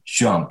really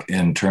jump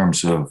in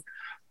terms of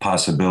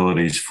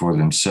possibilities for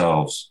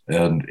themselves.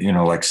 And, you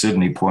know, like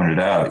Sydney pointed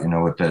out, you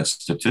know, with that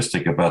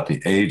statistic about the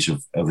age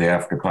of the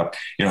African pop,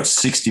 you know,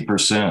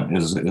 60%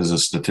 is a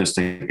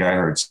statistic I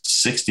heard.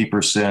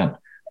 60%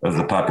 of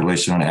the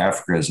population in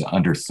Africa is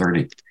under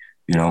 30.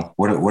 You know,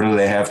 what do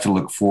they have to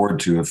look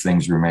forward to if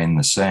things remain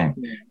the same?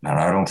 And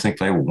I don't think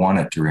they want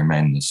it to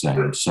remain the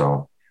same.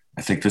 So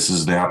I think this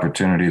is the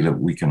opportunity that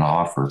we can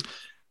offer.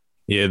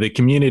 Yeah, the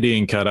community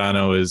in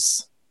Cardano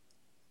is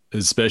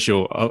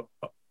special.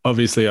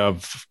 Obviously, I'm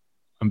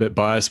a bit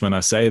biased when I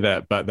say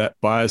that, but that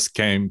bias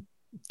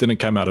didn't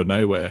come out of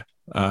nowhere.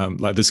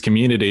 Like this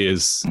community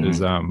is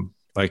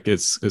like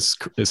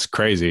it's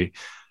crazy.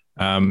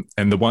 And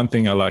the one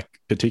thing I like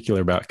particular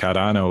about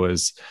Cardano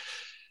is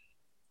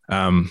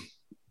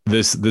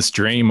this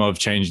dream of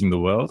changing the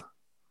world.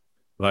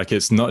 Like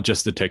it's not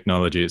just the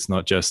technology, it's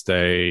not just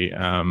this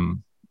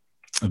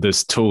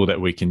tool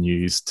that we can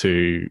use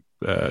to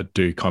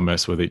do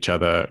commerce with each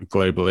other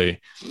globally.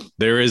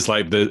 There is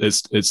like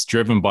it's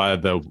driven by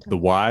the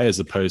why as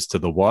opposed to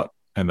the what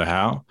and the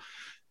how.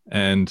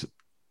 And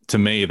to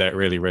me, that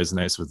really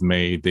resonates with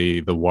me,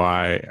 the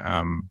why.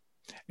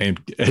 And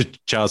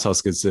Charles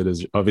Hoskinson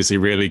is obviously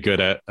really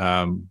good at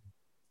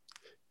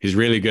he's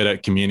really good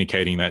at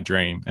communicating that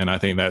dream. And I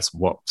think that's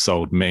what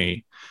sold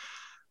me.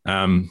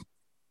 And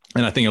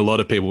I think a lot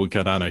of people with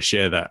Cardano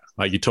share that.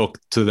 Like you talk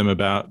to them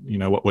about, you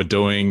know, what we're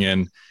doing.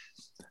 And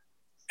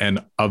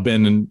I've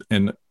been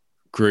in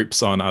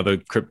groups on other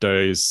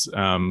cryptos,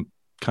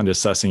 kind of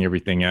sussing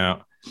everything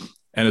out.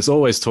 And it's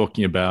always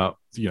talking about,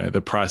 you know, the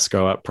price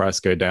go up,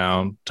 price go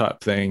down type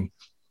thing.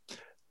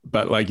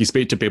 But like you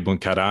speak to people in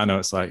Cardano,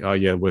 it's like, oh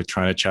yeah, we're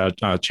trying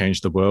to change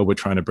the world. We're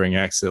trying to bring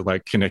access,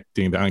 like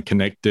connecting the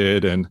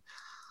unconnected, and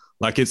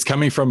like it's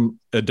coming from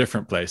a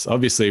different place.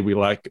 Obviously, we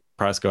like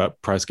price go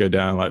up, price go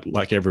down,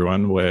 like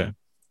everyone. Where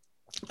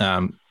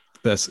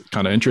that's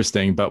kind of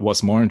interesting. But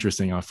what's more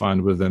interesting, I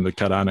find, within the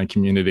Cardano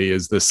community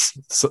is this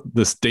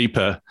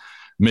deeper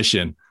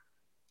mission.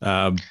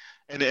 And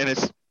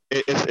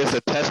it's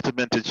a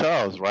testament to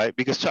Charles, right?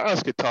 Because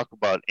Charles could talk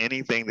about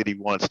anything that he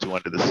wants to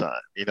under the sun.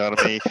 You know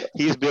what I mean?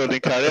 He's building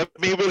Cardano.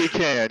 I mean, he really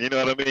can. You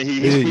know what I mean?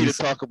 He's free to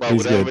talk about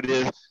whatever it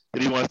is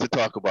that he wants to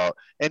talk about,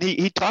 and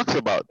he talks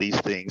about these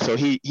things. So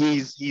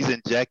he's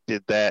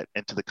injected that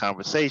into the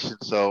conversation.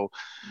 So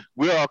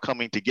we're all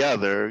coming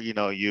together, you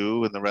know,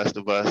 you and the rest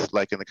of us,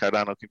 like in the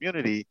Cardano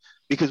community,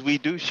 because we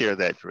do share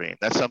that dream.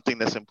 That's something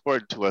that's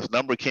important to us.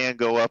 Number can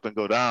go up and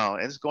go down,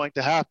 and it's going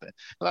to happen.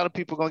 A lot of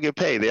people are going to get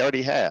paid. They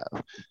already have,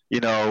 you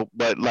know,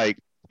 but like,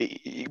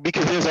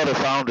 because there's other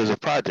founders of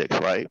projects,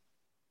 right?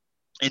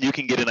 And you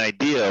can get an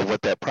idea of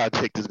what that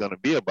project is going to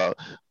be about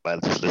by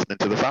just listening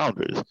to the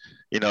founders,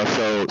 you know.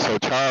 So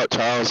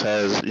Charles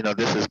has, you know,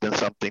 this has been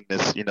something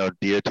that's, you know,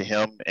 dear to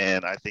him,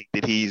 and I think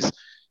that he's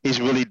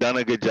really done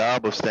a good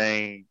job of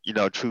staying, you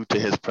know, true to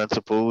his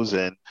principles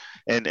and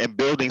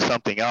building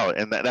something out.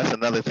 And that's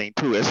another thing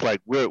too. It's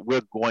like we're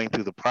going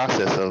through the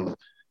process of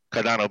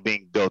Cardano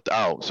being built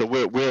out, so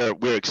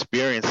we're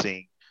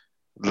experiencing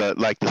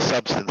the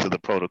substance of the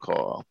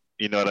protocol.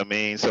 You know what I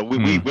mean? So we're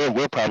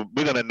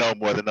gonna know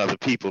more than other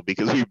people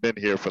because we've been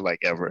here for like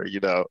ever, you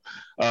know,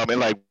 and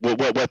like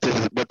what this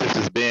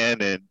has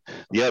been, and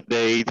the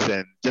updates,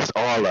 and just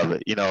all of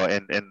it, you know,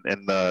 and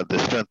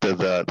the strength of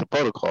the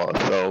protocol.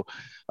 So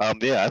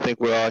yeah, I think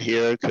we're all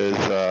here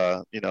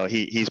because you know,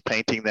 he's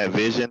painting that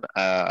vision.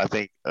 I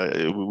think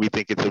we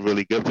think it's a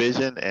really good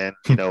vision, and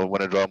you know, we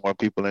want to draw more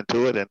people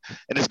into it, and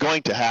it's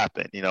going to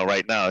happen. You know,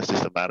 right now it's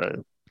just a matter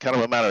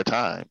of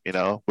time. You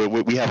know,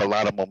 we have a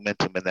lot of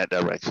momentum in that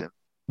direction.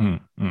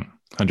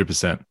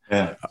 100%.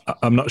 Yeah.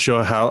 I'm not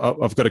sure how.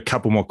 I've got a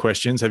couple more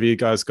questions. Have you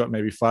guys got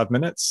maybe 5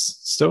 minutes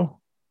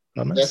still?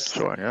 5 minutes? Yes,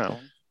 sure. Yeah.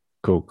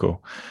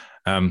 Cool.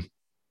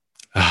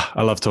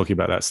 I love talking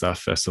about that stuff.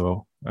 First of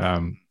all,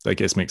 that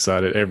gets me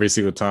excited every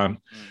single time.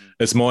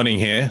 It's morning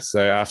here,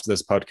 so after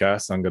this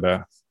podcast,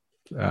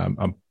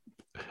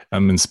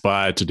 I'm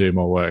inspired to do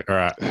more work. All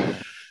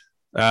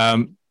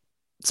right.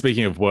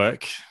 Speaking of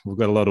work, we've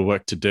got a lot of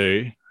work to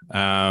do,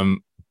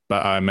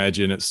 but I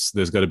imagine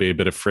there's got to be a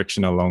bit of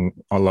friction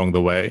along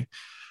the way.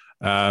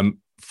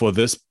 For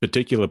this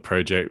particular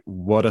project,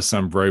 what are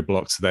some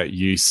roadblocks that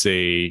you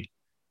see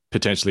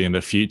potentially in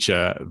the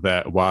future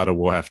that WADA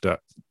will have to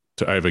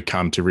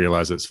overcome to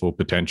realize its full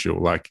potential?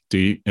 Like, do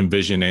you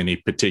envision any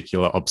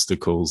particular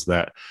obstacles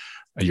that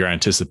you're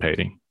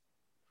anticipating?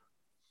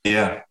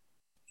 Yeah,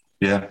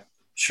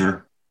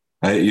 sure.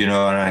 And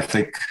I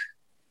think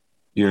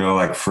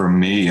like for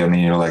me, I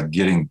mean, like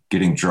getting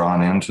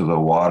drawn into the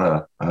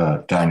WADA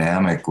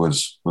dynamic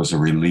was a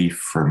relief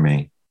for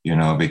me,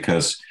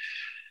 because,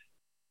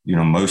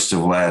 most of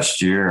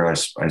last year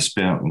I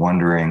spent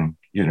wondering,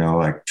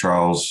 like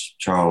Charles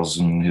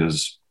and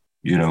his,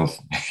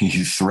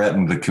 he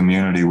threatened the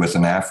community with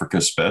an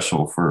Africa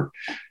special for,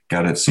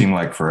 God, it seemed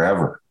like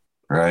forever.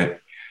 Right.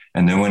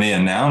 And then when he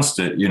announced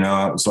it, it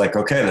was like,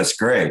 okay, that's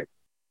great.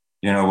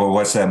 Well,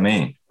 what's that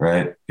mean?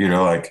 Right.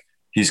 Like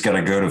he's got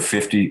to go to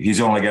 50.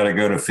 He's only got to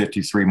go to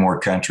 53 more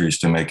countries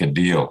to make a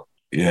deal,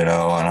 and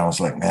I was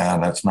like,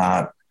 man, that's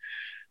not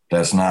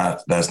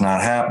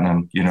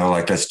happening.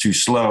 Like that's too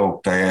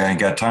slow. I ain't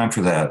got time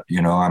for that.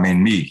 I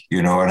mean, me,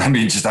 what I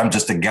mean? I'm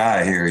just a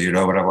guy here,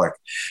 but I'm like,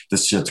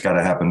 this shit's got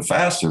to happen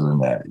faster than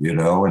that,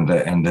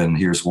 and then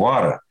here's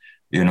WADA,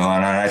 and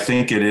I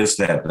think it is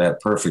that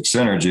perfect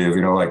synergy of,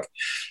 like,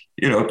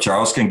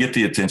 Charles can get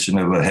the attention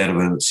of the head of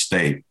a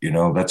state,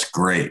 that's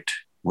great.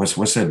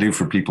 What's that do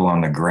for people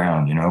on the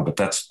ground, but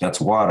that's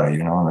WADA,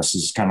 and this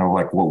is kind of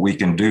like what we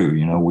can do.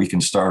 We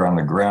can start on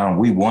the ground.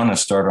 We want to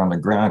start on the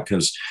ground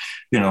because,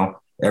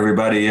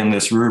 everybody in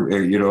this room,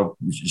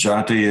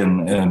 Janti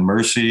and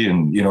Mercy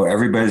and,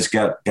 everybody's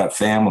got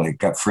family,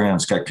 got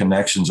friends, got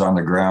connections on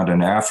the ground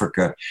in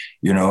Africa.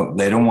 They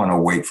don't want to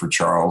wait for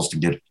Charles to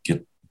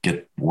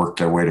get work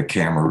their way to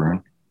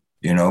Cameroon,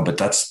 but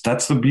that's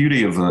the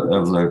beauty of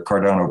the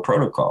Cardano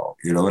protocol.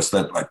 It's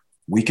that like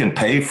we can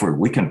pay for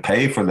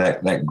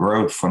that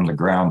growth from the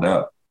ground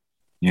up,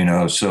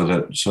 so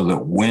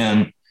that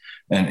when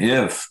and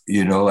if,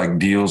 like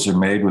deals are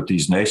made with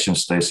these nation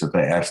states, that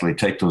they actually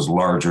take those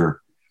larger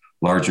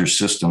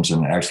systems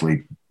and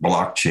actually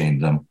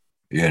blockchain them,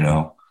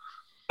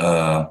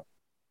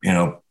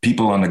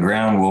 people on the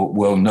ground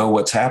will know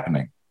what's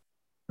happening,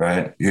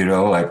 right?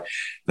 Like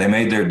they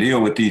made their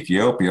deal with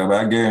Ethiopia, but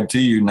I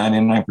guarantee you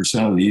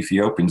 99% of the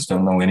Ethiopians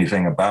don't know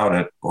anything about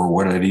it or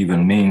what it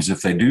even means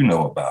if they do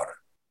know about it,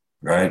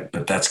 right?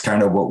 But that's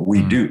kind of what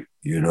we do.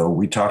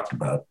 We talk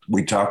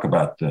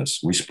about this,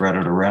 we spread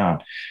it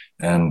around.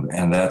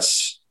 And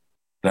that's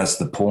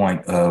the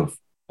point of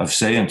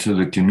saying to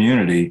the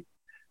community,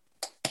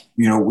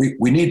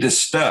 we need this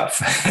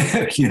stuff,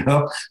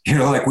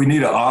 like we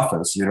need an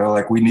office,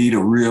 like we need a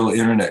real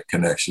internet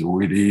connection.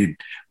 We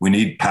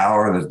need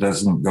power that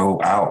doesn't go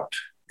out,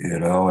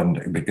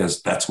 and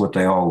because that's what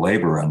they all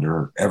labor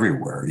under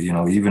everywhere,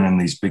 even in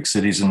these big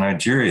cities in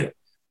Nigeria,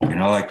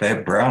 like they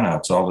have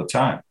brownouts all the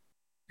time,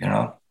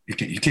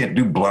 you can't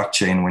do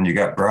blockchain when you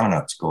got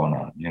brownouts going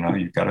on,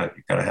 you gotta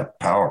have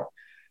power.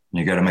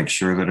 You got to make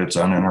sure that it's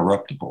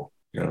uninterruptible,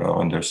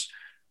 and there's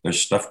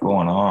stuff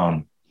going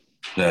on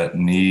that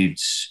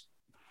needs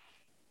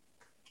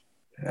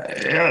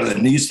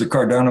the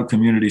Cardano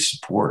community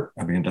support.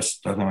 I mean,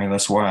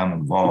 that's why I'm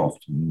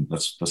involved. And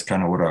that's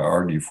kind of what I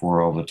argue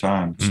for all the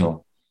time.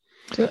 So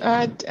to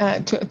add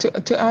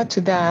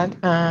to that,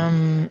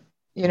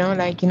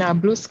 like in our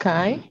Blue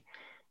Sky,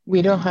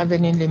 we don't have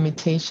any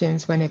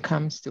limitations when it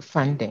comes to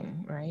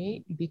funding,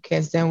 right?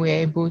 Because then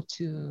we're able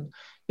to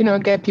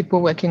get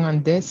people working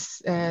on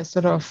this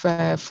sort of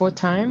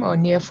full-time or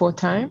near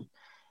full-time,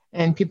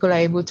 and people are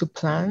able to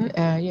plan,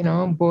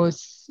 both,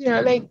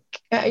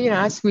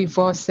 as we've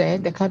all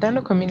said, the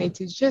Cardano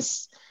community is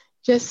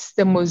just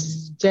the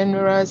most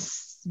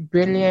generous,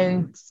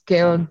 brilliant,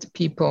 skilled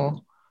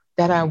people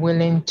that are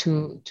willing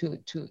to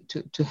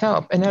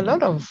help. And a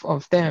lot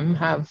of them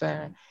have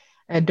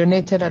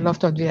donated a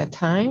lot of their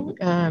time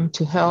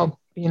to help,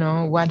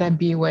 WADA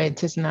be where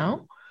it is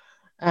now.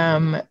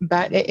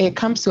 But it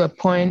comes to a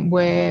point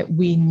where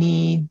we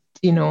need,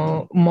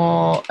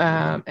 more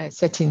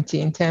certainty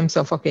in terms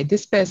of, okay,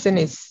 this person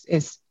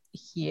is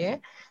here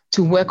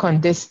to work on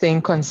this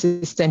thing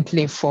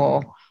consistently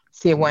for,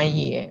 say, 1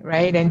 year,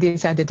 right? And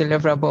these are the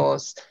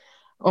deliverables.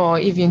 Or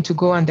even to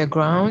go on the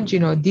ground,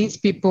 these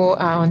people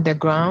are on the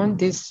ground,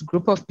 this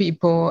group of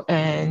people,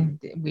 and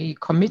we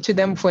commit to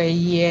them for a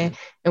year,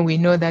 and we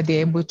know that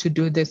they're able to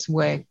do this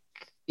work,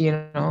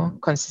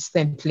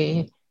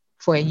 consistently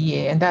for a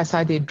year. And that's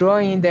how they draw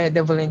in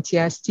the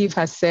volunteers. Steve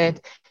has said,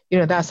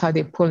 that's how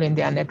they pull in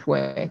their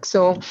network.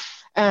 So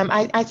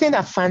I think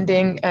that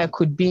funding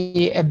could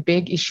be a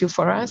big issue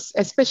for us,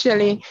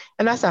 especially,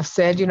 and as I've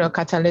said,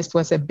 Catalyst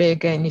was a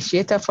big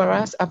initiator for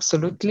us,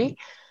 absolutely.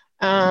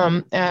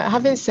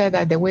 Having said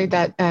that, the way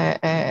that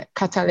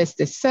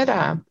Catalyst is set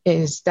up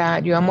is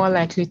that you are more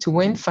likely to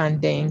win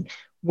funding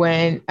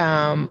when,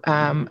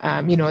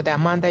 the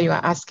amount that you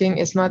are asking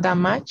is not that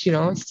much.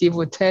 Steve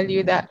would tell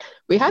you that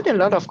we had a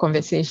lot of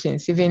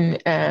conversations, even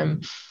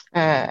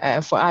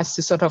for us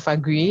to sort of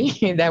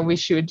agree that we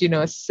should,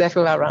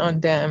 settle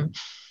around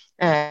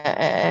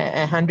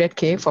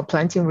 100K for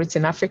planting roots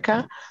in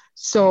Africa.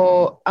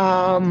 So,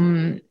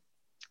 I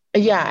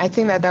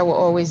think that will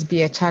always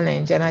be a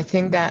challenge. And I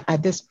think that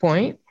at this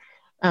point,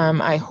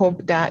 I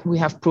hope that we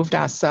have proved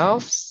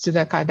ourselves to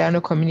the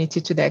Cardano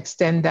community to the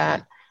extent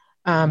that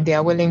they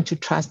are willing to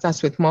trust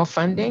us with more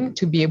funding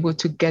to be able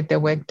to get the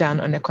work done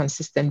on a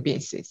consistent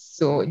basis.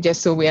 So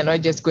just so we are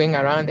not just going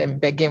around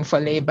and begging for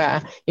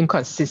labor,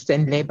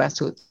 inconsistent labor,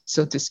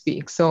 so to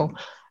speak. So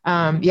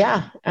that's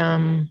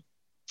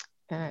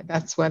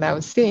what I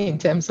would say in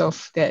terms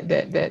of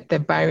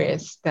the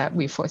barriers that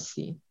we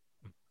foresee.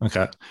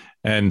 Okay.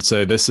 And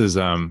so this is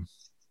a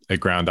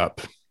ground up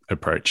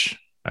approach,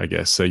 I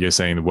guess. So you're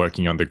saying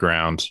working on the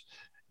ground,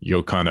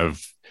 you're kind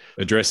of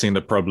addressing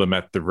the problem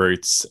at the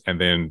roots and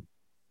then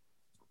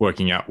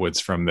working outwards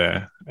from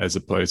there, as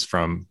opposed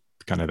from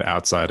kind of the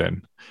outside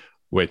in,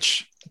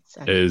 which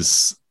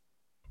is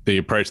the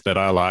approach that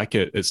I like.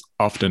 It's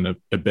often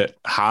a bit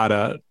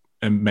harder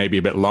and maybe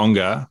a bit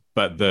longer,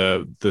 but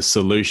the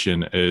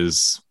solution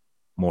is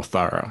more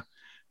thorough,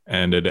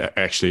 and it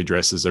actually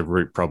addresses a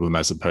root problem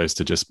as opposed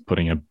to just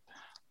putting a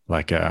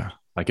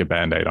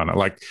Band-Aid on it.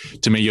 Like,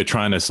 to me, you're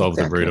trying to solve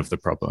the root of the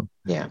problem,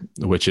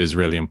 which is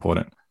really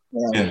important.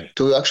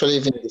 To actually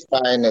even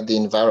define the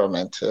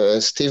environment,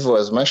 Steve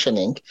was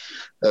mentioning,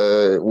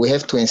 we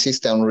have to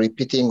insist on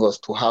repeating as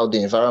to how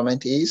the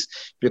environment is,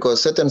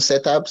 because certain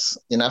setups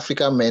in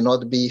Africa may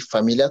not be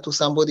familiar to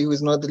somebody who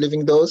is not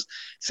living those.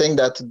 Saying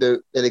that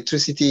the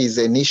electricity is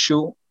an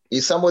issue,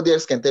 if somebody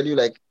else can tell you,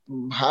 like,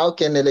 how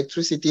can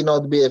electricity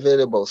not be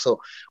available? So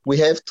we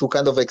have to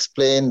kind of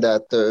explain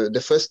that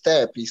the first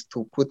step is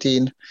to put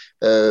in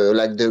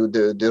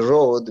the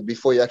road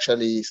before you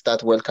actually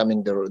start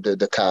welcoming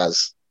the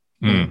cars.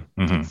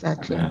 Mm-hmm.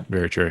 Exactly. Yeah,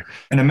 very true.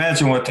 And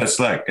imagine what that's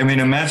like. I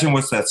mean, imagine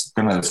what that's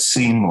going to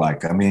seem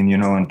like. I mean,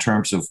 in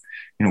terms of,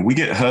 we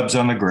get hubs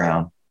on the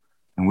ground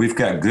and we've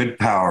got good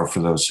power for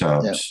those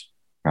hubs,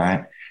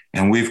 right?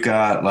 And we've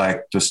got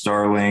like the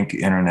Starlink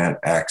internet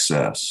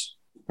access,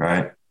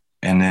 right?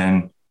 And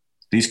then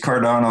these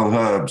Cardano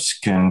hubs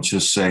can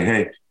just say,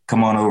 hey,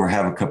 come on over,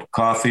 have a cup of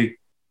coffee.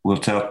 We'll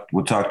talk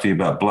to you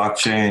about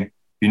blockchain.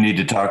 You need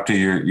to talk to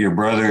your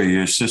brother or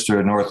your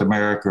sister in North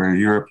America or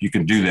Europe. You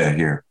can do that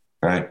here.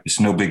 Right? It's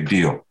no big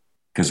deal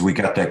because we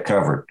got that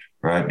covered,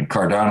 right? And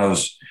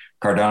Cardano's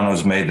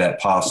made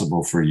that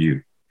possible for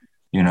you.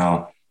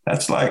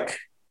 That's like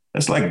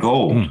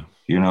gold, I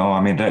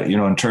mean, that,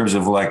 in terms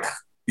of like,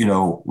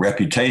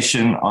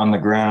 reputation on the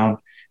ground,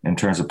 in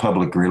terms of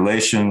public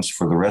relations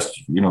for the rest,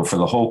 for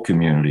the whole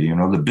community,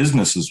 the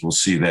businesses will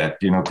see that,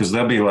 because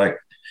they'll be like,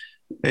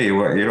 hey,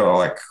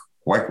 why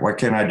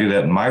can't I do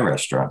that in my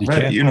restaurant?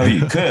 Right?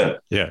 You could.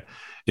 Yeah.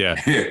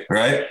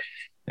 Right.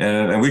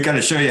 And we got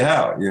to show you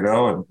how,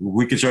 and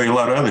we can show you a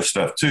lot of other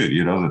stuff too,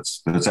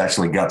 that's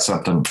actually got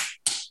something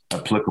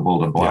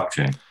applicable to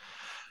blockchain.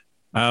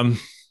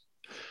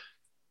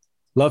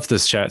 Love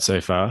this chat so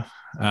far.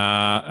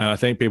 And I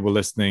think people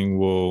listening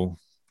will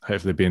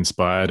hopefully be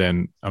inspired,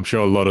 and I'm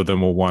sure a lot of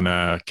them will want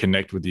to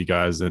connect with you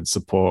guys and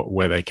support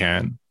where they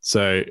can.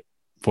 So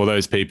for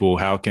those people,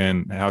 how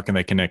can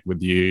they connect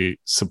with you,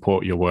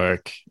 support your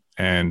work,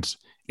 and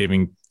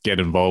even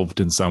get involved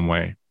in some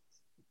way?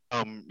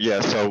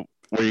 So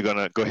where are you going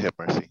to go ahead,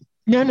 Mercy?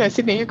 No,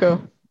 Sydney, you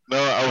go. No,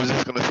 I was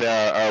just going to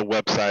say our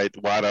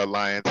website, WADA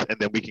Alliance, and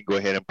then we can go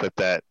ahead and put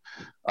that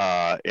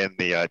in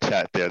the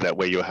chat there. That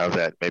way you'll have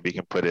that. Maybe you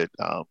can put it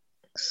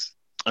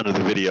under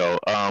the video.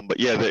 But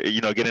yeah,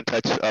 get in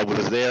touch with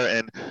us there,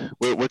 and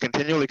we're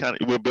continually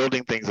we're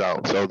building things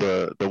out. So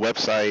the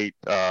website,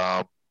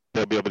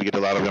 they'll be able to get a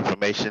lot of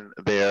information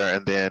there,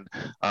 and then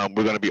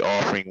we're going to be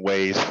offering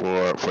ways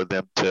for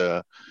them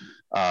to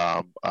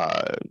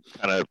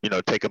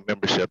take a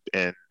membership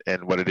in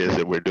what it is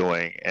that we're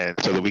doing, and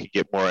so that we can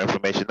get more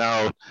information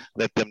out,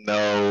 let them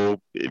know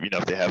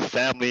if they have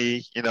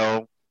family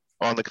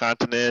on the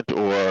continent,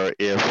 or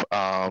if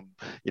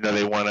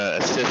they want to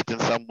assist in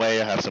some way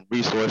or have some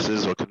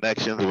resources or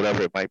connections or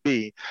whatever it might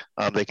be.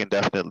 They can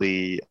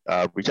definitely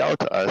reach out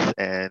to us,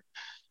 and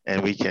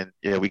we can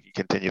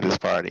continue this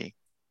party.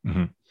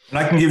 Mm-hmm. And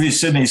I can give you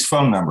Sydney's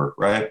phone number,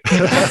 right?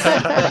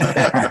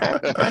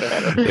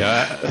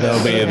 Yeah,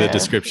 that'll be in the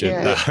description.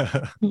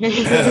 My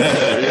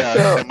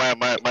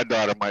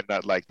daughter might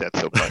not like that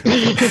so much.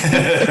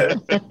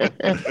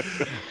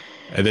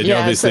 And then you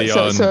obviously you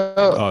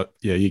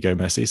go,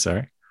 Messi,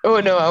 sorry. Oh,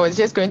 no, I was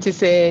just going to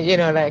say,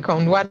 like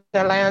on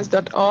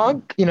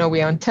wadaalliance.org,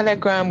 we're on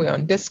Telegram, we're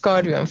on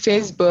Discord, we're on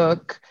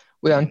Facebook,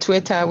 we're on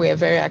Twitter. We are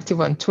very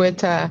active on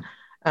Twitter.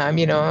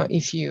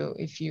 If you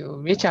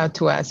reach out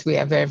to us, we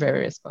are very, very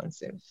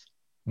responsive.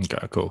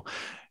 Okay, cool.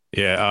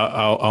 Yeah,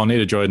 I'll need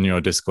to join your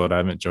Discord. I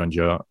haven't joined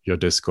your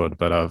Discord,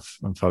 but I'm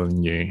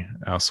following you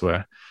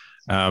elsewhere.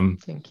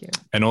 Thank you.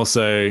 And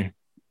also,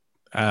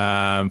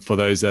 for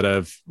those that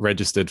have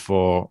registered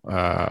for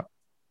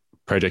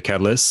Project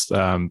Catalyst,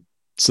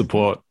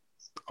 support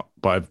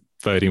by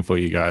voting for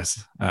you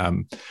guys.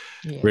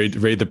 Yes.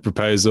 Read the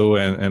proposal,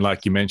 and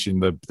like you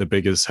mentioned, the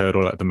biggest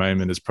hurdle at the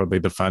moment is probably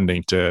the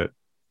funding to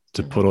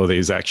put all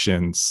these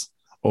actions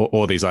or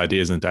all these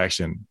ideas into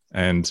action.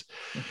 And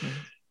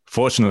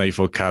fortunately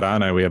for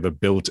Cardano, we have a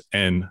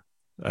built-in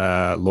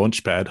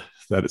launchpad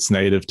that it's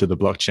native to the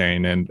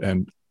blockchain,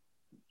 and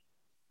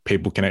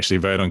people can actually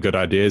vote on good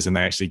ideas, and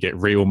they actually get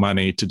real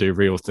money to do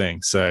real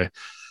things. So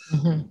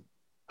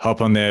hop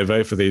on there,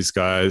 vote for these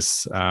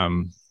guys.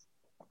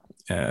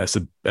 It's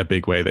a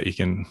big way that you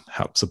can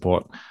help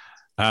support.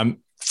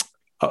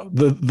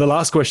 The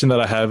last question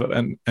that I have,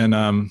 and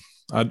I'm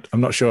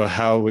not sure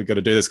how we're going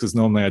to do this, because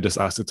normally I just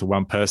ask it to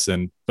one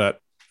person, but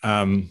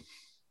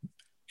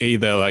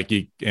either like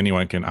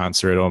anyone can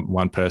answer it, or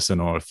one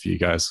person, or if you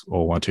guys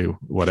all want to,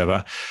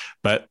 whatever.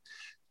 But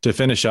to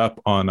finish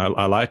up on,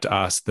 I like to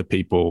ask the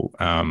people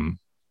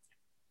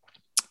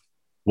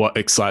what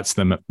excites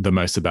them the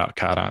most about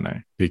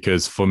Cardano,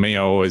 because for me,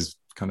 I always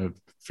kind of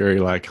very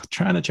like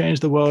trying to change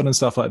the world and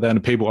stuff like that.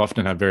 And people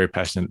often have very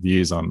passionate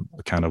views on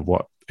kind of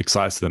what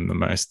excites them the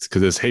most,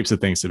 because there's heaps of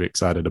things to be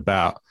excited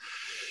about.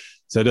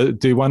 So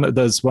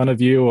does one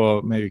of you,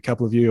 or maybe a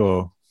couple of you,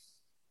 or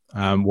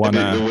would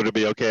it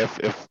be okay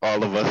if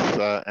all of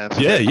us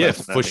answer? Yeah,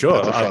 for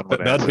sure.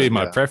 That'd be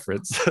my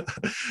preference.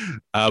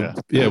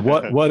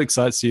 What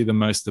excites you the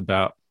most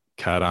about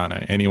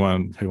Cardano?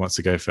 Anyone who wants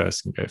to go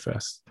first can go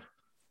first.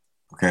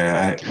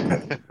 Okay,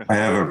 I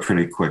have a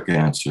pretty quick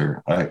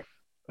answer.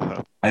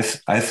 I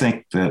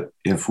think that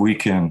if we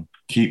can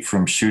keep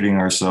from shooting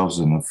ourselves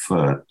in the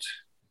foot,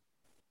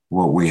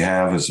 what we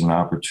have is an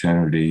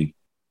opportunity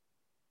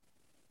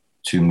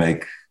to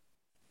make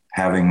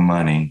having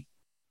money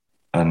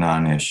a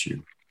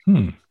non-issue.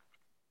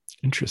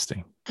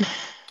 Interesting.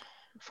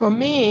 For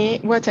me,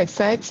 what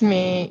excites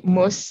me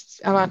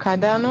most about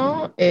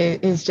Cardano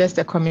is just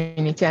the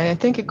community. And I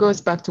think it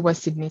goes back to what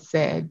Sydney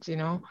said,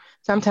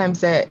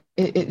 sometimes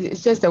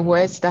it's just the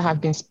words that have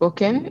been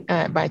spoken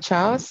by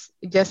Charles.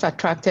 It just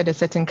attracted a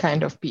certain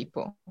kind of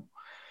people.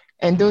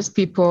 And those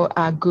people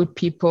are good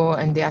people,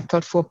 and they are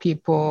thoughtful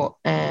people.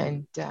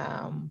 And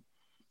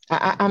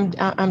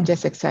I'm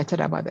just excited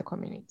about the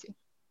community.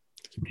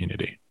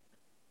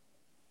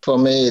 For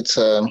me, it's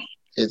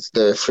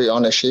the free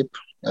ownership.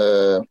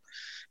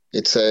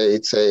 It's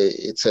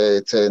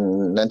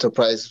an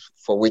enterprise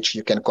for which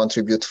you can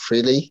contribute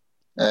freely,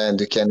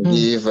 and you can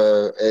give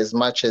as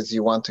much as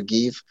you want to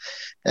give.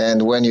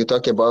 And when you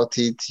talk about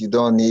it, you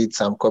don't need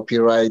some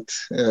copyright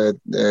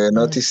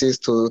notices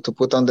to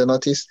put on the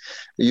notice.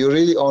 You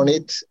really own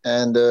it.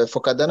 And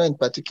for Cardano in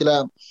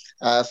particular,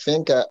 I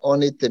think I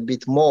own it a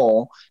bit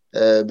more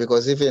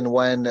because even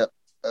when,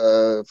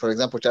 for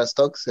example, Charles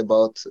talks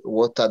about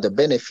what are the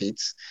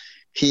benefits,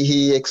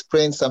 he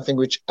explains something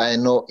which I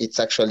know it's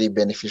actually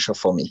beneficial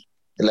for me.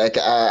 Like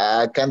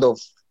I kind of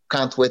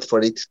can't wait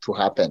for it to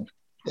happen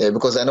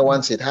because I know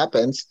once it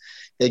happens,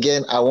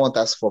 again, I won't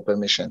ask for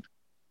permission.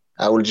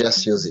 I will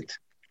just use it.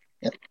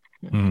 Yeah.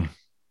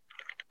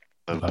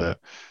 Love that.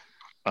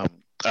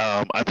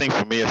 I think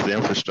for me, it's the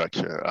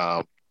infrastructure.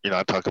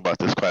 I talk about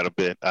this quite a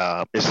bit.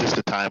 It's just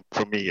a time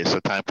for me. It's a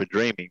time for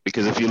dreaming,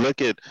 because if you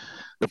look at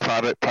the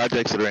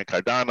projects that are in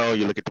Cardano,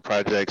 you look at the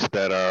projects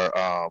that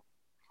are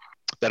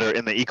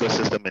in the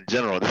ecosystem in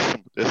general,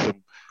 there's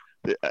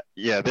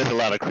a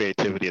lot of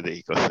creativity in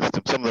the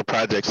ecosystem. Some of the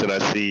projects that I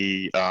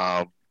see,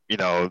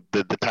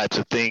 the types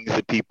of things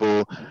that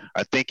people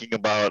are thinking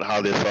about,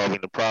 how they're solving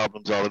the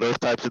problems, all of those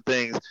types of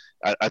things,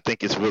 I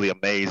think it's really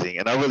amazing.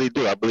 And I really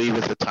do. I believe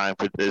it's kind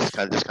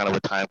of a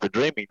time for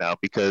dreaming now,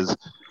 because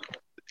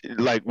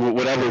like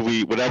whatever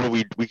we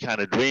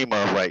kind of dream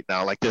of right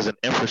now, like there's an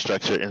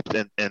infrastructure in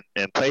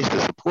place to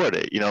support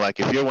it. Like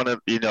if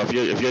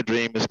if your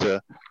dream is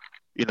to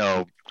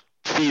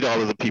feed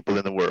all of the people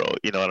in the world,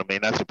 you know what I mean?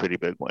 That's a pretty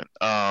big one.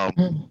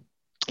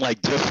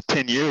 Like just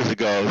 10 years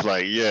ago, I was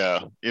like,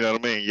 yeah, you know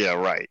what I mean? Yeah,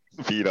 right.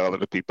 Feed all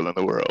of the people in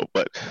the world.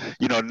 But,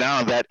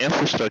 now that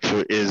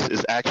infrastructure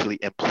is actually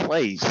in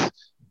place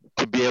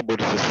to be able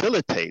to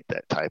facilitate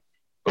that type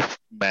of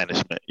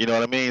management. You know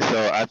what I mean? So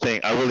I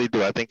really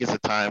do. I think it's a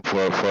time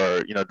for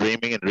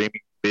dreaming and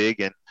dreaming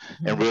big and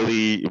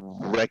really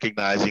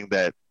recognizing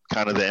that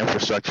kind of the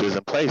infrastructure is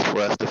in place for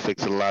us to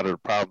fix a lot of the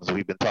problems that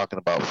we've been talking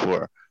about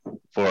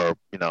for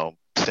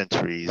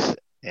centuries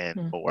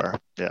and more.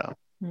 Yeah.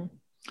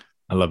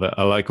 I love it.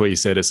 I like what you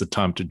said. It's a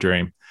time to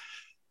dream.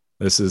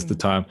 This is the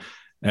time.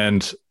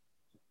 And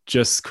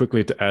just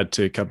quickly to add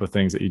to a couple of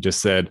things that you just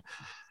said,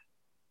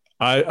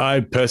 I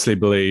personally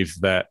believe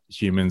that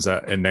humans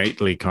are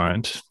innately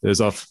kind.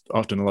 There's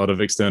often a lot of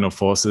external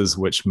forces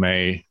which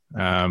may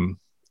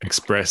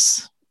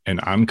express in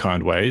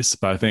unkind ways,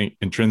 but I think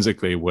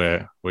intrinsically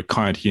we're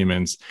kind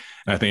humans.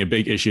 And I think a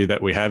big issue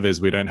that we have is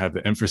we don't have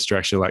the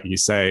infrastructure, like you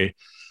say,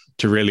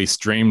 to really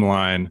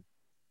streamline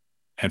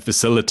and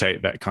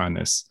facilitate that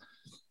kindness.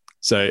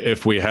 So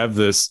if we have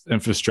this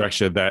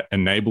infrastructure that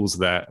enables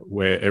that,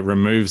 where it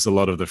removes a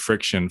lot of the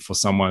friction for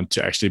someone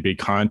to actually be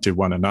kind to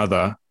one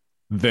another,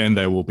 then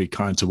they will be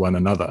kind to one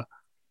another.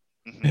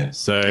 Yeah.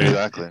 So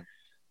exactly.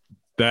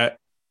 That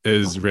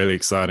is really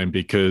exciting,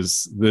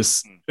 because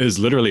this is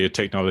literally a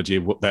technology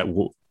that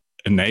will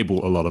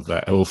enable a lot of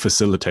that. It will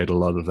facilitate a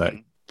lot of that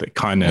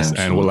kindness,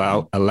 and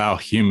will allow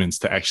humans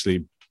to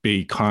actually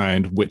be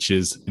kind, which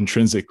is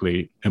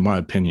intrinsically, in my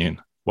opinion,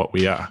 what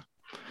we are.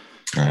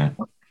 Right.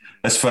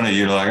 That's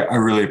funny. I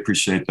really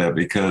appreciate that,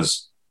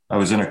 because I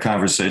was in a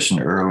conversation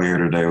earlier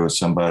today with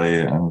somebody,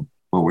 and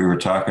what we were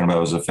talking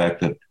about was the fact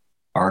that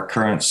our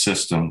current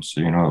systems,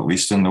 at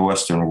least in the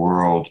Western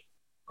world,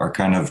 are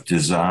kind of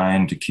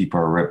designed to keep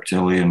our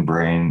reptilian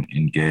brain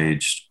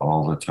engaged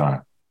all the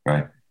time,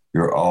 right?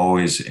 You're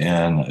always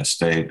in a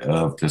state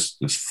of this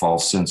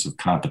false sense of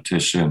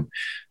competition,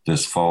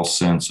 this false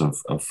sense of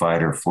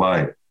fight or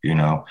flight,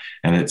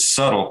 and it's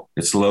subtle,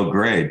 it's low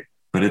grade,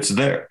 but it's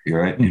there,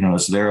 right?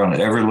 It's there on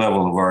every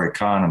level of our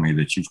economy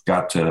that you've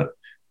got to,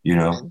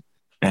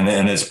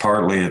 and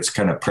it's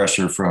kind of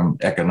pressure from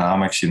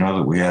economics,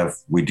 that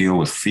we deal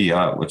with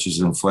fiat, which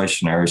is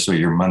inflationary. So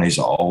your money's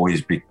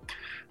always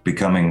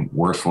becoming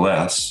worth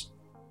less.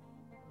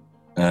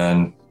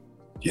 And,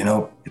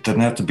 it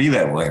doesn't have to be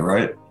that way,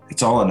 right?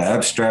 It's all an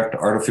abstract,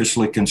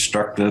 artificially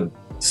constructed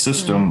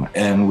system,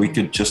 and we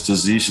could just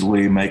as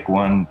easily make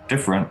one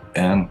different,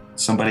 and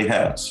somebody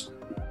has.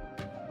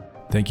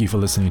 Thank you for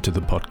listening to the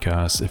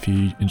podcast. If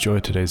you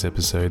enjoyed today's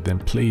episode, then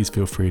please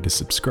feel free to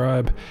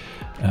subscribe.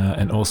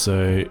 And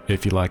also,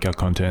 if you like our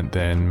content,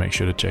 then make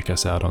sure to check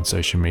us out on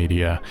social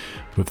media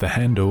with the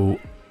handle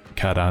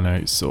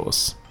Cardano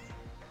Source.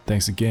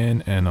 Thanks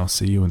again, and I'll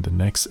see you in the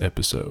next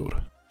episode.